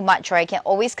bit too much, right, you can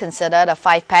always consider the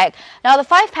 5-pack. Now, the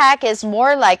 5-pack is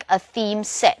more like a theme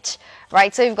set,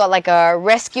 right? So you've got like a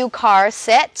rescue car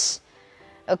set.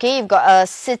 Okay, you've got a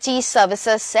city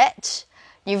services set.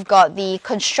 You've got the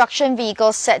construction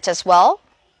vehicle set as well.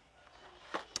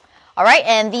 Alright,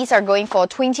 and these are going for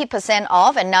 20%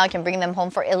 off, and now you can bring them home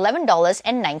for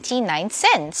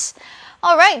 $11.99.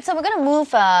 Alright, so we're going to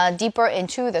move deeper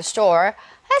into the store.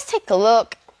 Let's take a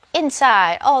look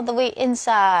inside, all the way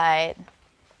inside.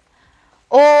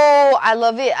 Oh, I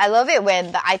love it. I love it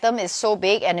when the item is so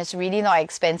big and it's really not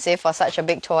expensive for such a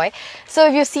big toy. So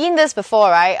if you've seen this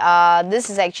before, right, this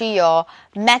is actually your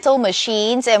metal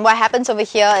machines. And what happens over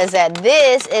here is that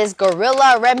this is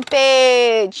Gorilla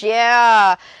Rampage.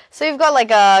 Yeah. So you've got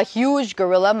like a huge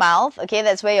gorilla mouth. Okay,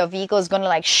 that's where your vehicle is going to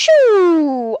like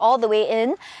shoo all the way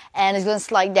in, and it's going to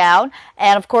slide down.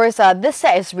 And of course, this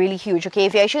set is really huge. Okay,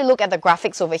 if you actually look at the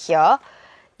graphics over here,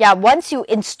 yeah, once you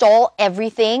install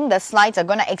everything, the slides are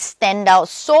going to extend out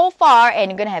so far,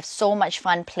 and you're going to have so much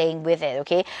fun playing with it,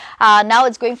 okay? Now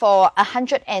it's going for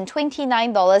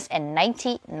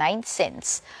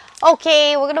 $129.99.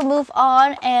 Okay, we're going to move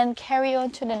on and carry on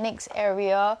to the next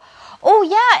area. Oh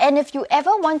yeah, and if you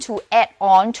ever want to add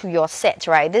on to your set,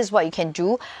 right, this is what you can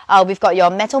do. We've got your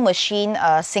Metal Machine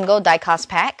single die-cast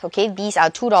pack, okay? These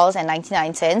are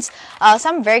 $2.99.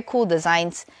 Some very cool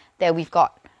designs that we've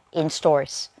got in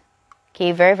stores.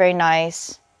 Okay, very, very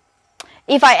nice.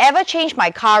 If I ever change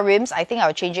my car rims, I think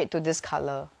I'll change it to this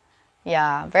color.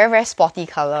 Yeah, very, very sporty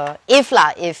color. If.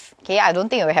 Okay, I don't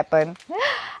think it will happen.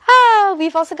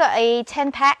 We've also got a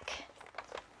 10-pack.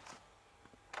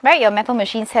 Right, your Metal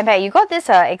Machines 10-pack. You got this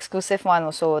exclusive one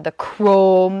also, the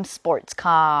Chrome sports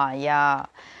car. Yeah,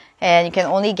 and you can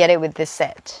only get it with this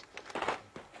set.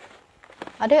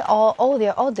 Are they all? Oh,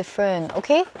 they're all different.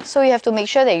 Okay, so you have to make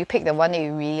sure that you pick the one that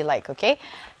you really like. Okay,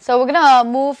 so we're gonna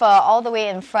move all the way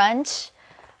in front.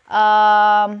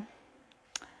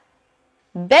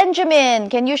 Benjamin,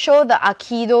 can you show the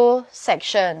Aikido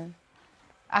section?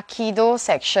 Aikido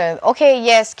section. Okay,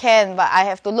 yes, can, but I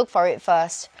have to look for it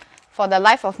first. For the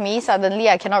life of me, suddenly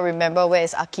I cannot remember where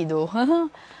is Aikido.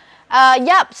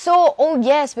 Yep. So, oh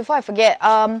yes, before I forget,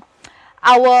 our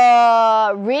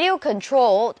radio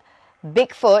controlled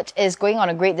Bigfoot is going on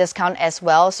a great discount as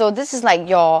well. So this is like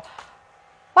your,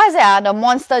 what is it? The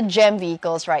Monster Jam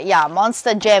vehicles, right? Yeah,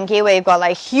 Monster Jam, okay, where you've got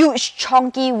like huge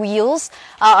chunky wheels.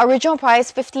 Original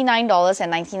price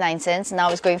 $59.99. Now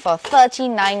it's going for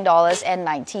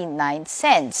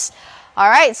 $39.99.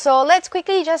 Alright, so let's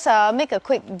quickly just make a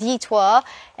quick detour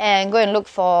and go and look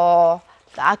for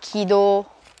the Aikido.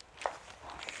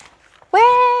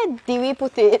 Where did we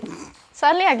put it?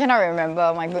 Suddenly I cannot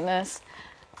remember, my goodness.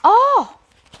 Oh!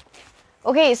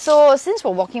 Okay, so since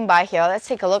we're walking by here, let's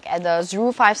take a look at the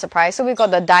Zuru 5 surprise. So we've got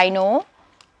the Dino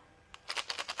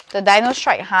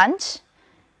Strike Hunt.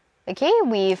 Okay,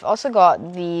 we've also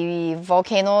got the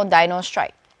Volcano Dino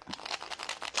Strike.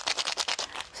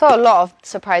 So a lot of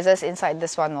surprises inside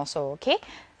this one also, okay?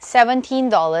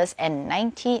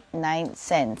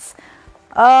 $17.99.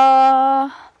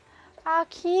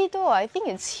 Aikido, I think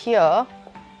it's here.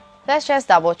 Let's just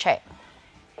double check.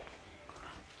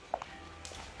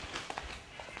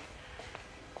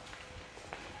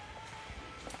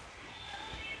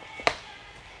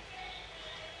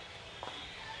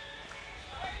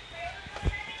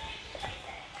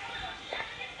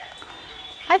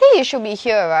 I think it should be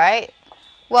here, right?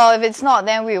 Well, if it's not,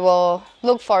 then we will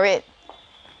look for it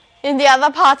in the other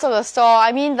parts of the store.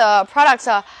 I mean, the products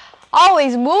are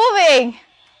always moving.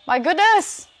 My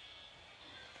goodness.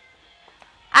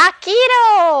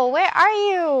 Akito, where are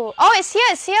you? Oh, it's here,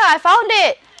 it's here. I found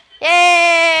it.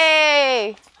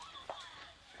 Yay!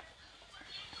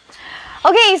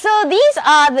 Okay, so these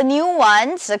are the new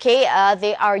ones, okay?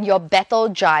 They are your Battle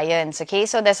Giants, okay?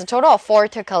 So there's a total of 4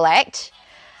 to collect.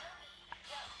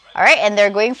 Alright, and they're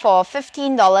going for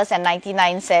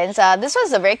 $15.99. This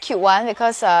one's a very cute one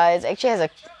because it actually has a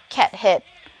cat head.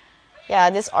 Yeah,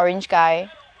 this orange guy.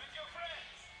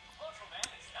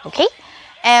 Okay,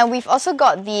 and we've also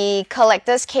got the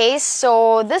collector's case.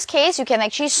 So this case, you can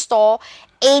actually store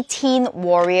 18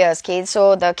 warriors. Okay,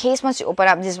 so the case, once you open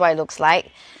up, this is what it looks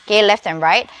like. Okay, left and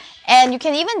right. And you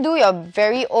can even do your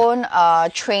very own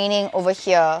training over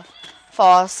here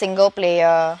for single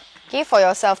player. Okay, for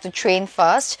yourself to train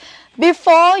first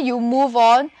before you move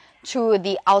on to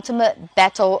the Ultimate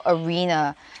Battle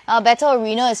Arena. Battle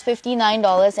Arena is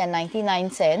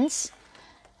 $59.99.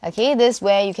 Okay, this is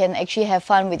where you can actually have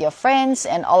fun with your friends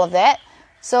and all of that.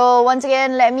 So once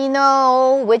again, let me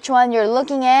know which one you're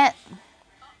looking at.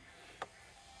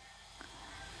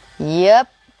 Yep.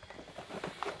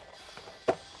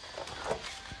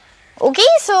 Okay,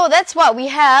 so that's what we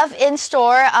have in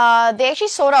store. They actually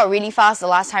sold out really fast the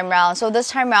last time round. So this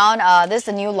time round, this is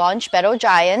the new launch, Battle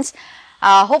Giants.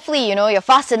 Hopefully, you know, you're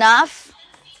fast enough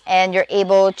and you're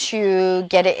able to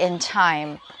get it in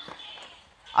time.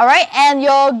 Alright, and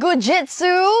your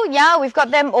Gujitsu, yeah, we've got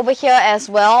them over here as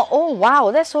well. Oh wow,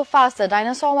 that's so fast. The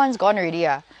dinosaur one's gone already.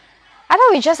 I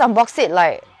thought we just unboxed it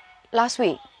like last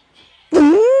week.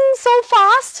 So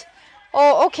fast?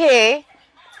 Oh, okay.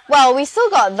 Well, we still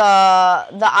got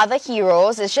the other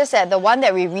heroes. It's just that the one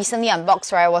that we recently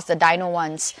unboxed, right, was the dino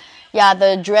ones. Yeah,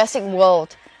 the Jurassic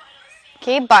World.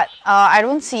 Okay, but I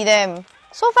don't see them.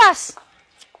 So fast.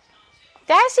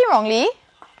 Did I see wrongly?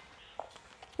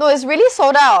 No, it's really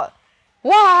sold out.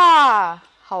 Wow,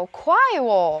 好快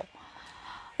哦.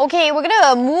 Okay, we're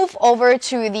gonna move over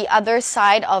to the other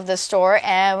side of the store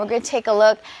and we're gonna take a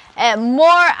look at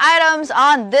more items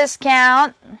on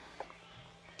discount.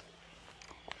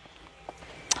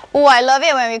 Oh, I love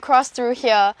it when we cross through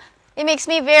here. It makes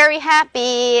me very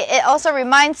happy. It also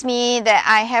reminds me that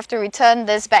I have to return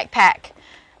this backpack.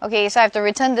 Okay, so I have to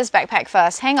return this backpack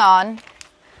first. Hang on.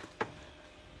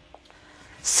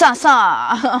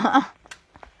 Sa-sa!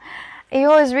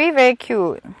 Ew, it's really very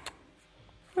cute.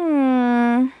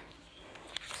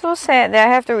 So sad that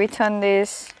I have to return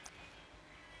this.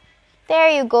 There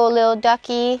you go, little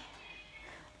ducky.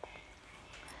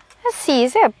 Let's see,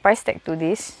 is there a price tag to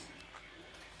this?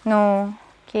 No.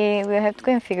 Okay, we'll have to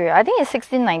go and figure it out. I think it's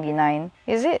 $16.99.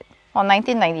 Is it? Or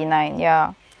 $19.99,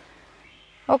 yeah.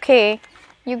 Okay,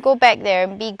 you go back there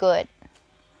and be good.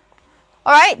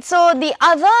 Alright, so the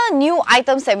other new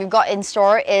items that we've got in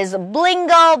store is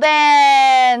Blingle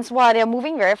Bands. Wow, they're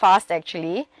moving very fast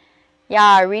actually.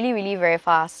 Yeah, really, really very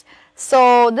fast.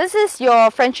 So this is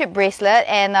your friendship bracelet,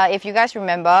 and if you guys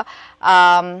remember,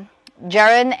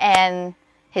 Jaren and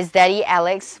his daddy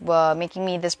Alex were making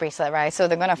me this bracelet, right? So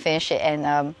they're gonna finish it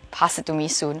and pass it to me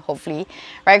soon, hopefully,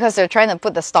 right? Because they're trying to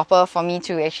put the stopper for me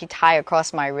to actually tie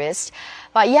across my wrist.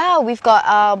 But yeah, we've got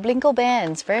Blingle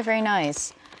Bands, very, very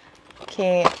nice.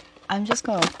 Okay, I'm just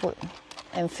gonna put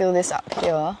and fill this up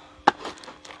here.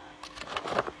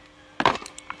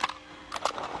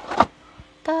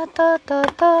 Da da da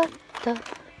da da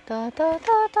da da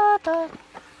da da.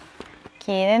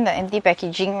 Okay, then the empty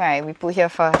packaging, right, we put here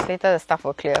first. Later the stuff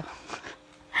will clear.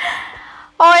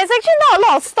 Oh, it's actually not a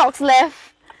lot of stocks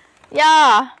left.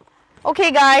 Yeah.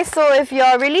 Okay, guys, so if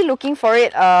you're really looking for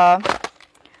it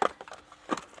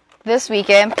this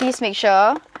weekend, please make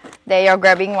sure that you're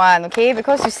grabbing one, okay?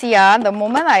 Because you see, the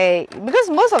moment because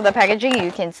most of the packaging,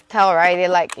 you can tell, right, they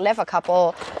like left a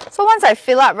couple. So once I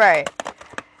fill up, right,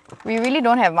 we really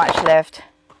don't have much left.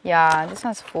 Yeah, this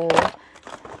one's full.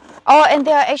 Oh, and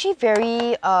they are actually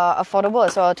very affordable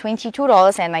as well,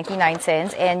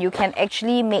 $22.99, and you can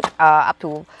actually make up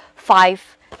to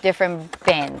 5 different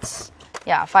bands.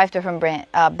 Yeah, 5 different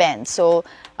bands. So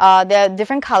there are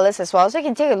different colors as well. So you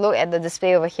can take a look at the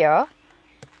display over here.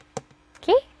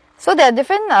 Okay, so there are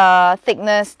different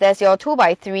thickness. There's your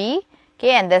 2x3,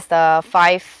 okay, and there's the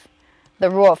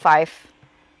row of 5.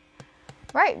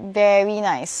 Right, very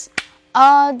nice.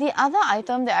 The other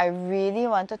item that I really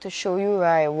wanted to show you,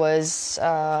 right, was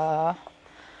where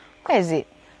is it?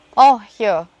 Oh,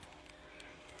 here.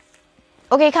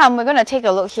 Okay, come, we're gonna take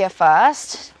a look here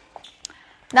first.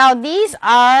 Now these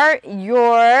are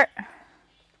your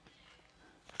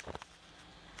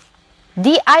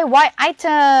DIY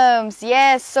items.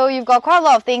 Yes, so you've got quite a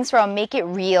lot of things from Make It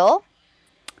Real.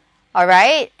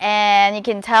 Alright, and you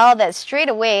can tell that straight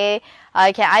away.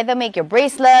 You can either make your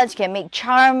bracelets, you can make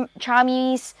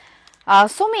charmies,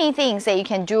 so many things that you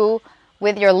can do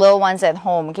with your little ones at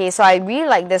home. Okay, so I really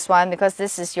like this one because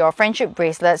this is your friendship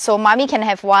bracelet. So mommy can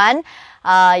have one,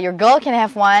 your girl can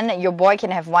have one, your boy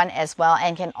can have one as well,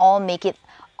 and can all make it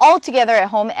all together at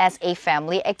home as a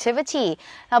family activity.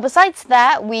 Now besides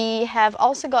that, we have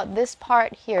also got this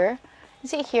part here.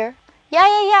 Is it here?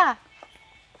 Yeah.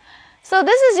 So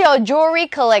this is your jewelry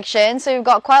collection. So you've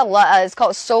got quite a lot. It's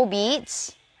called Sew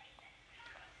Beads.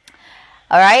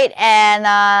 Alright,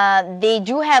 and they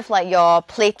do have like your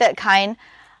plated kind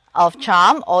of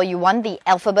charm, or you want the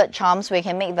alphabet charms where you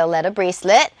can make the letter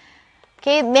bracelet.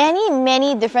 Okay,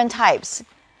 many different types.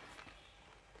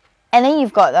 And then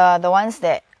you've got the ones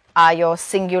that are your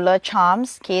singular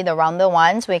charms, okay, the rounder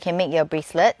ones where you can make your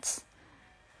bracelets.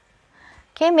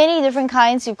 Okay, many different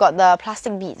kinds. You've got the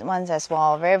plastic beads ones as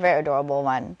well. Very adorable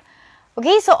one.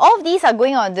 Okay, so all of these are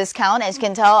going on discount. As you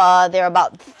can tell, they're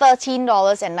about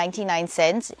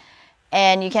 $13.99.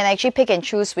 And you can actually pick and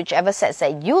choose whichever sets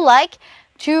that you like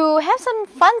to have some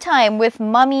fun time with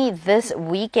mommy this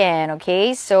weekend.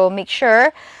 Okay, so make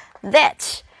sure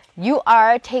that you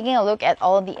are taking a look at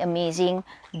all the amazing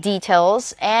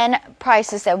details and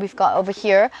prices that we've got over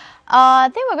here. I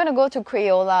think we're going to go to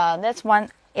Crayola. That's one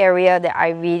area that I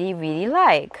really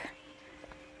like.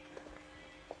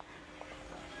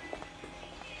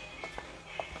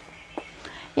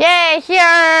 Yay,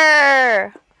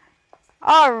 here!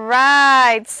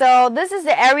 Alright, so this is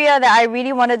the area that I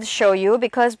really wanted to show you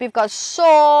because we've got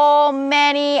so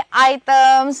many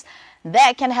items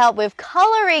that can help with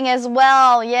coloring as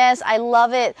well. Yes, I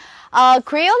love it.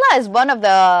 Crayola is one of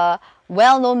the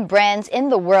well-known brands in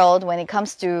the world when it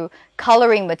comes to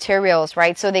coloring materials,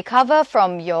 right? So they cover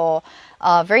from your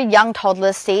very young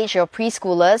toddler stage, your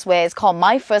preschoolers, where it's called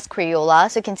My First Crayola.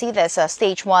 So you can see there's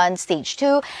stage 1, stage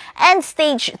 2, and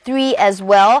stage 3 as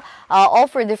well, all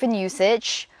for different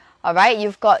usage. Alright,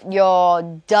 you've got your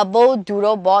double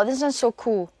doodle board. This one's so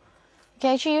cool. You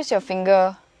can actually use your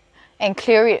finger and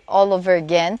clear it all over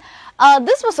again.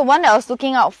 This was the one that I was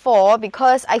looking out for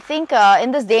because I think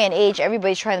in this day and age,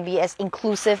 everybody's trying to be as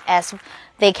inclusive as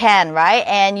they can, right?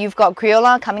 And you've got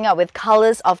Crayola coming out with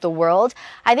colors of the world.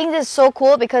 I think this is so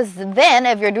cool because then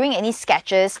if you're doing any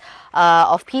sketches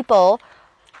of people,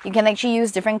 you can actually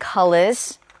use different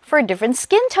colors for different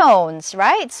skin tones,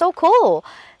 right? So cool.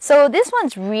 So this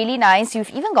one's really nice.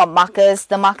 You've even got markers,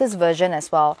 the markers version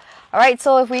as well. All right,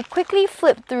 so if we quickly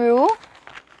flip through,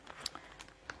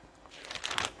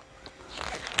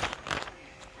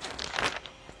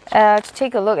 to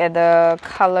take a look at the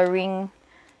coloring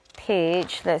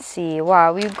page, let's see.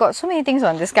 Wow, we've got so many things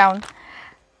on discount.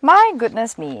 My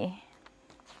goodness me.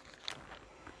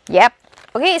 Yep.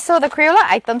 Okay, so the Crayola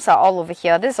items are all over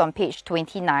here. This is on page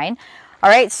 29.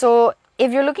 Alright, so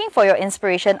if you're looking for your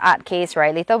inspiration art case,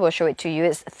 right, later we'll show it to you.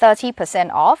 It's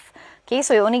 30% off. Okay,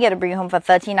 so you only get to bring it home for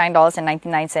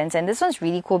 $39.99. And this one's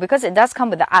really cool because it does come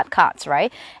with the art cards,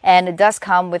 right? And it does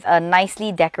come with a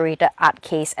nicely decorated art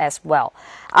case as well.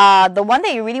 The one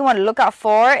that you really want to look out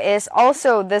for is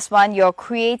also this one, your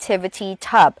creativity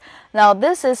tub. Now,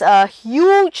 this is a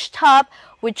huge tub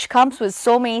which comes with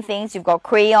so many things. You've got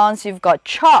crayons, you've got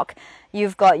chalk,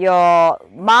 you've got your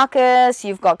markers,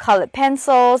 you've got colored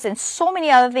pencils, and so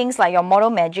many other things like your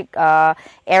Model Magic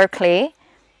air clay.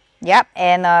 Yep,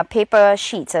 and paper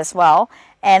sheets as well.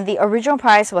 And the original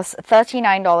price was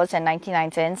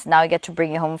 $39.99. Now you get to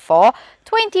bring it home for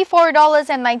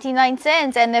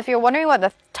 $24.99. And if you're wondering what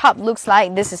the tub looks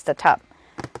like, this is the tub.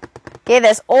 Okay,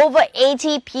 there's over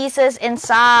 80 pieces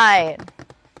inside.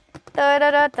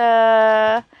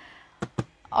 Da-da-da-da.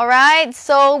 Alright,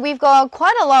 so we've got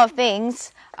quite a lot of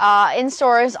things in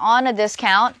stores on a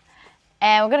discount.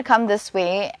 And we're going to come this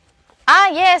way.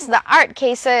 Yes, the art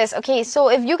cases. Okay, so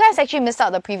if you guys actually missed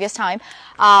out the previous time,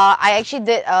 I actually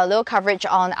did a little coverage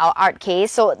on our art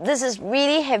case. So this is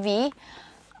really heavy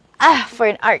for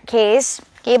an art case.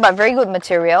 Okay, but very good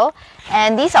material.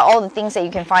 And these are all the things that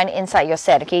you can find inside your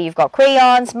set. Okay, you've got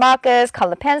crayons, markers,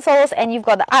 colored pencils, and you've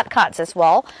got the art cards as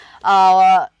well.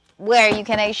 Where you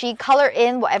can actually color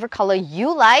in whatever color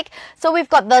you like. So we've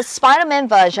got the Spider-Man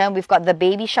version, we've got the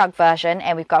Baby Shark version,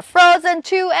 and we've got Frozen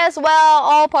 2 as well.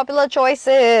 All popular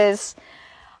choices.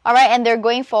 Alright, and they're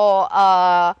going for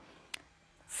 40%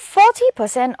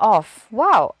 off.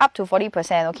 Wow, up to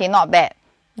 40%. Okay, not bad.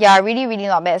 Yeah, really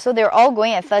not bad. So they're all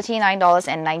going at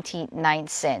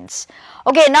 $39.99.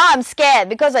 Okay, now I'm scared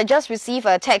because I just received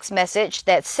a text message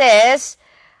that says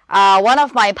One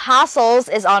of my parcels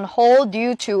is on hold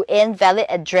due to invalid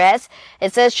address.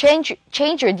 It says change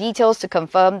your details to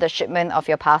confirm the shipment of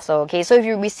your parcel. Okay, so if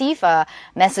you receive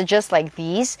messages like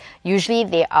these, usually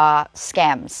they are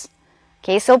scams.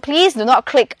 Okay, so please do not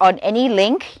click on any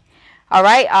link. All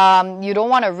right, you don't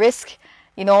want to risk,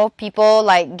 you know, people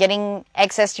like getting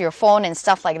access to your phone and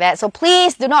stuff like that. So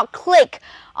please do not click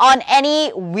on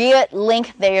any weird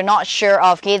link that you're not sure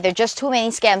of. Okay, there are just too many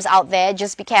scams out there.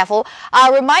 Just be careful.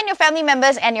 Remind your family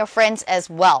members and your friends as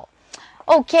well.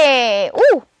 Okay.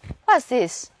 Ooh, what's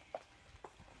this?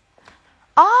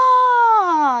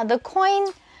 Ah, the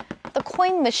coin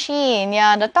machine.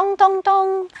 Yeah, the tong tong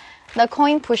tong, the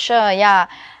coin pusher. Yeah.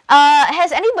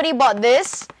 Has anybody bought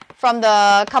this from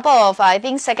the couple of, I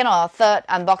think, second or third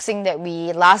unboxing that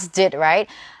we last did, right?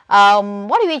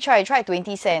 What did we try? We tried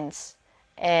 20 cents.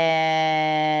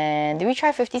 And did we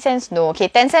try 50 cents? No. Okay,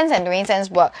 10 cents and 20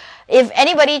 cents work. If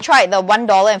anybody tried the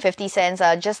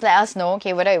 $1.50, just let us know,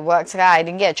 okay, whether it works. I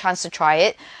didn't get a chance to try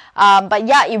it. But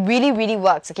yeah, it really, really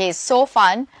works. Okay, it's so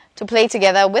fun to play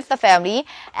together with the family.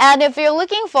 And if you're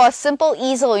looking for a simple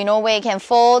easel, you know, where you can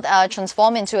fold,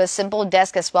 transform into a simple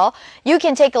desk as well, you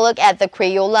can take a look at the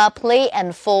Crayola Play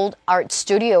and Fold Art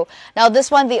Studio. Now this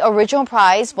one, the original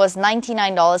price was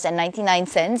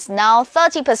 $99.99. Now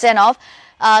 30% off,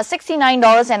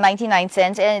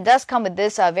 $69.99, and it does come with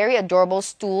this very adorable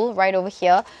stool right over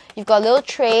here. You've got a little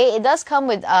tray. It does come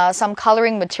with some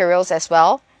coloring materials as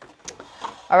well.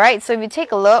 Alright, so if you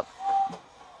take a look,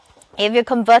 if you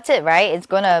convert it, right, it's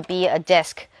gonna be a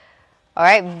desk.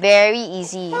 Alright, very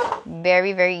easy.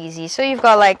 Very, very easy. So you've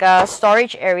got like a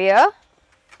storage area.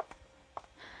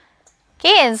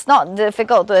 Okay, and it's not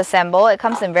difficult to assemble. It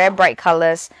comes in very bright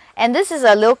colors. And this is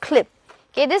a little clip.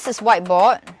 Okay, this is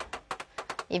whiteboard.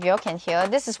 If you all can hear,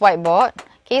 this is whiteboard.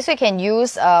 Okay, so you can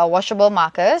use washable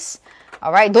markers.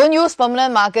 Alright, don't use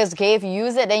permanent markers, okay? If you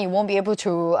use it, then you won't be able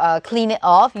to clean it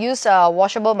off. Use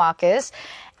washable markers.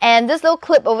 And this little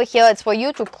clip over here, it's for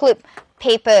you to clip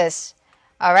papers.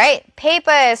 Alright,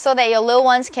 papers, so that your little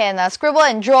ones can scribble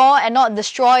and draw and not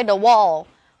destroy the wall.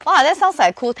 Wow, that sounds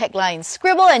like a cool tagline.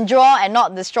 Scribble and draw and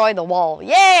not destroy the wall.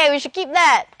 Yay, we should keep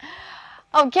that.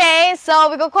 Okay, so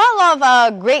we got quite a lot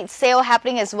of great sale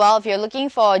happening as well. If you're looking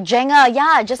for Jenga,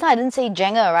 yeah, just now I didn't say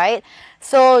Jenga, right?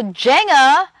 So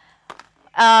Jenga,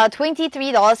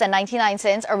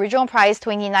 $23.99, original price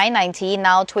 $29.90,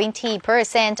 now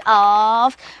 20%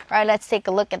 off. Right, let's take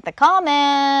a look at the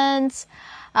comments.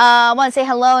 I want to say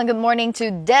hello and good morning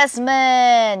to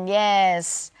Desmond.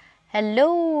 Yes.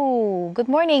 Hello, good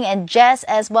morning, and Jess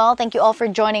as well. Thank you all for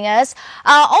joining us.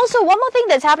 Also, one more thing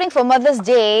that's happening for Mother's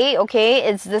Day, okay,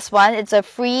 it's this one. It's a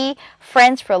free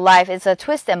Friends for Life. It's a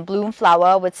twist and bloom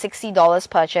flower with $60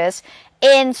 purchase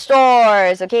in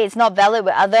stores. Okay, it's not valid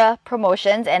with other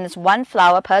promotions, and it's one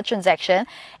flower per transaction.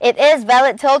 It is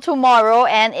valid till tomorrow,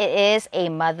 and it is a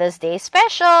Mother's Day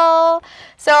special.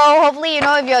 So hopefully, you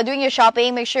know, if you're doing your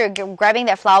shopping, make sure you're grabbing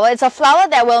that flower. It's a flower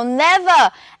that will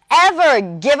never ever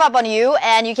give up on you,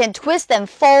 and you can twist and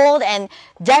fold and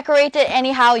decorate it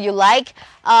anyhow you like.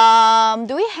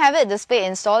 Do we have it displayed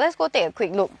in store? Let's go take a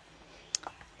quick look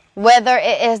whether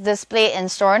it is displayed in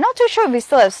store. Not too sure if we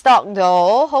still have stock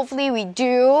though. Hopefully we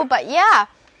do, but yeah.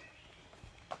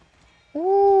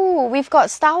 Ooh, we've got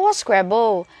Star Wars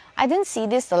Scrabble. I didn't see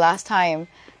this the last time.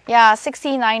 Yeah,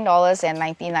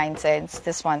 $69.99,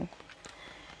 this one.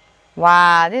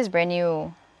 Wow, this is brand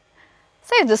new.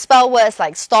 So you have to spell words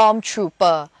like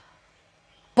Stormtrooper,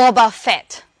 Boba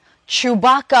Fett,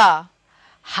 Chewbacca,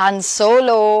 Han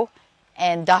Solo,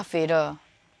 and Darth Vader.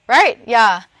 Right?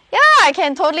 Yeah. Yeah, I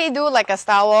can totally do like a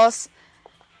Star Wars.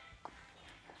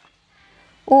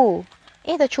 Ooh,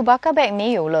 the Chewbacca bag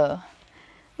没有了.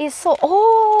 It's so...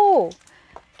 Oh!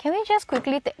 Can we just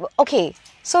quickly... Okay,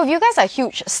 so if you guys are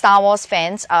huge Star Wars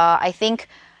fans, I think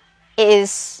it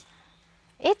is...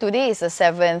 today is the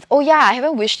 7th. Oh yeah, I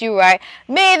haven't wished you, right?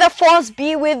 May the Force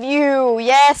be with you!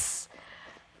 Yes!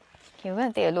 Okay, we're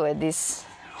going to take a look at this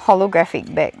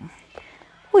holographic bag.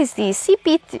 Who is this?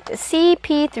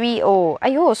 CP30.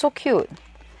 Ayo, so cute.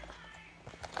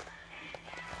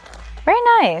 Very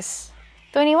nice.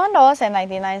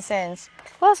 $21.99.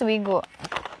 What else we got?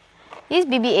 This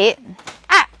BB-8.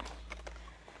 Ah!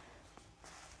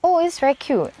 Oh, it's very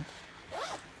cute.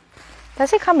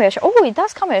 Does it come with a strap? Oh, it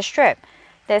does come with a strap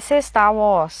that says Star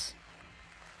Wars.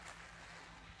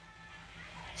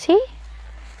 See?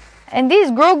 And this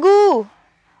is Grogu.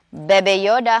 Baby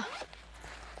Yoda.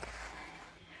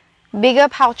 Bigger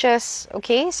pouches.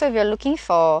 Okay, so if you're looking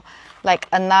for like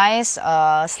a nice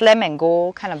slam and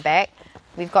go kind of bag,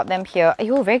 we've got them here.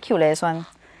 Ayo, very cute this one.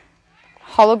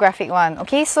 Holographic one.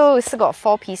 Okay, so we still got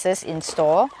 4 pieces in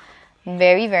store.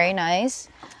 Very, very nice.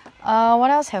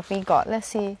 What else have we got? Let's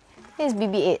see. Here's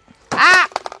BB-8. Ah!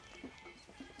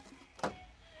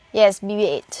 Yes,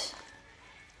 BB-8.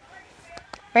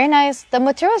 Very nice. The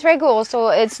material is very good also.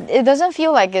 It doesn't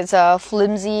feel like it's a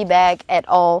flimsy bag at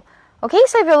all. Okay,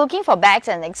 so if you're looking for bags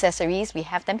and accessories, we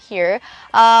have them here.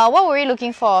 What were we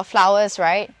looking for? Flowers,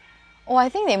 right? Oh, I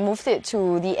think they moved it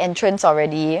to the entrance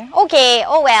already. Okay,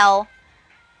 oh well.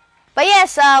 But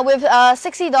yes, with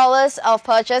 $60 of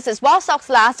purchases, while stocks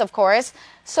last, of course.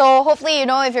 So hopefully, you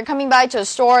know, if you're coming by to a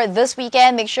store this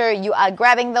weekend, make sure you are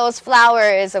grabbing those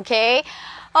flowers, okay?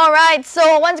 All right,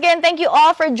 so once again, thank you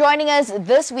all for joining us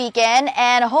this weekend.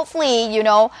 And hopefully, you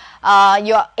know,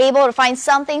 you're able to find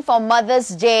something for Mother's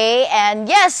Day. And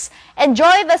yes,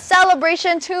 enjoy the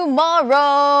celebration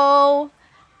tomorrow.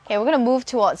 Okay, we're going to move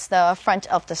towards the front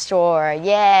of the store.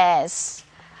 Yes.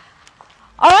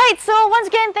 All right, so once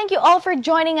again, thank you all for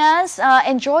joining us.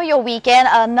 Enjoy your weekend.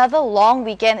 Another long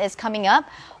weekend is coming up.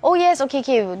 Oh yes, okay,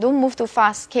 don't move too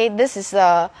fast. Okay, this is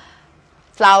the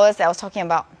flowers that I was talking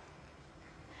about.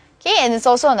 Okay, and it's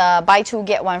also on a buy two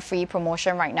get one free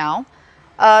promotion right now.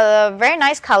 Very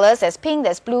nice colors. There's pink,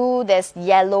 there's blue, there's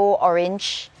yellow,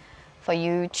 orange for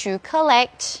you to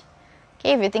collect.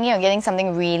 Okay, if you're thinking of getting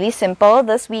something really simple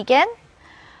this weekend.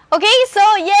 Okay,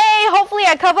 so yay! Hopefully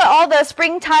I covered all the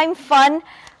springtime fun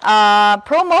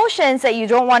promotions that you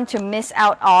don't want to miss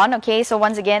out on. Okay, so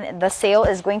once again, the sale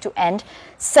is going to end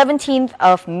 17th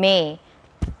of May.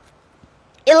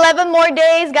 11 more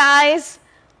days, guys.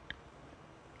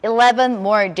 11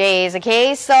 more days,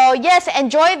 okay? So yes,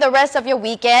 enjoy the rest of your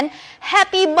weekend.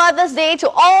 Happy Mother's Day to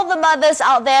all the mothers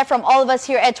out there from all of us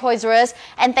here at Toys R Us.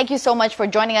 And thank you so much for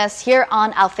joining us here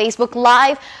on our Facebook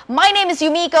Live. My name is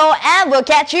Yumiko and we'll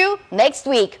catch you next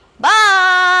week.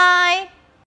 Bye!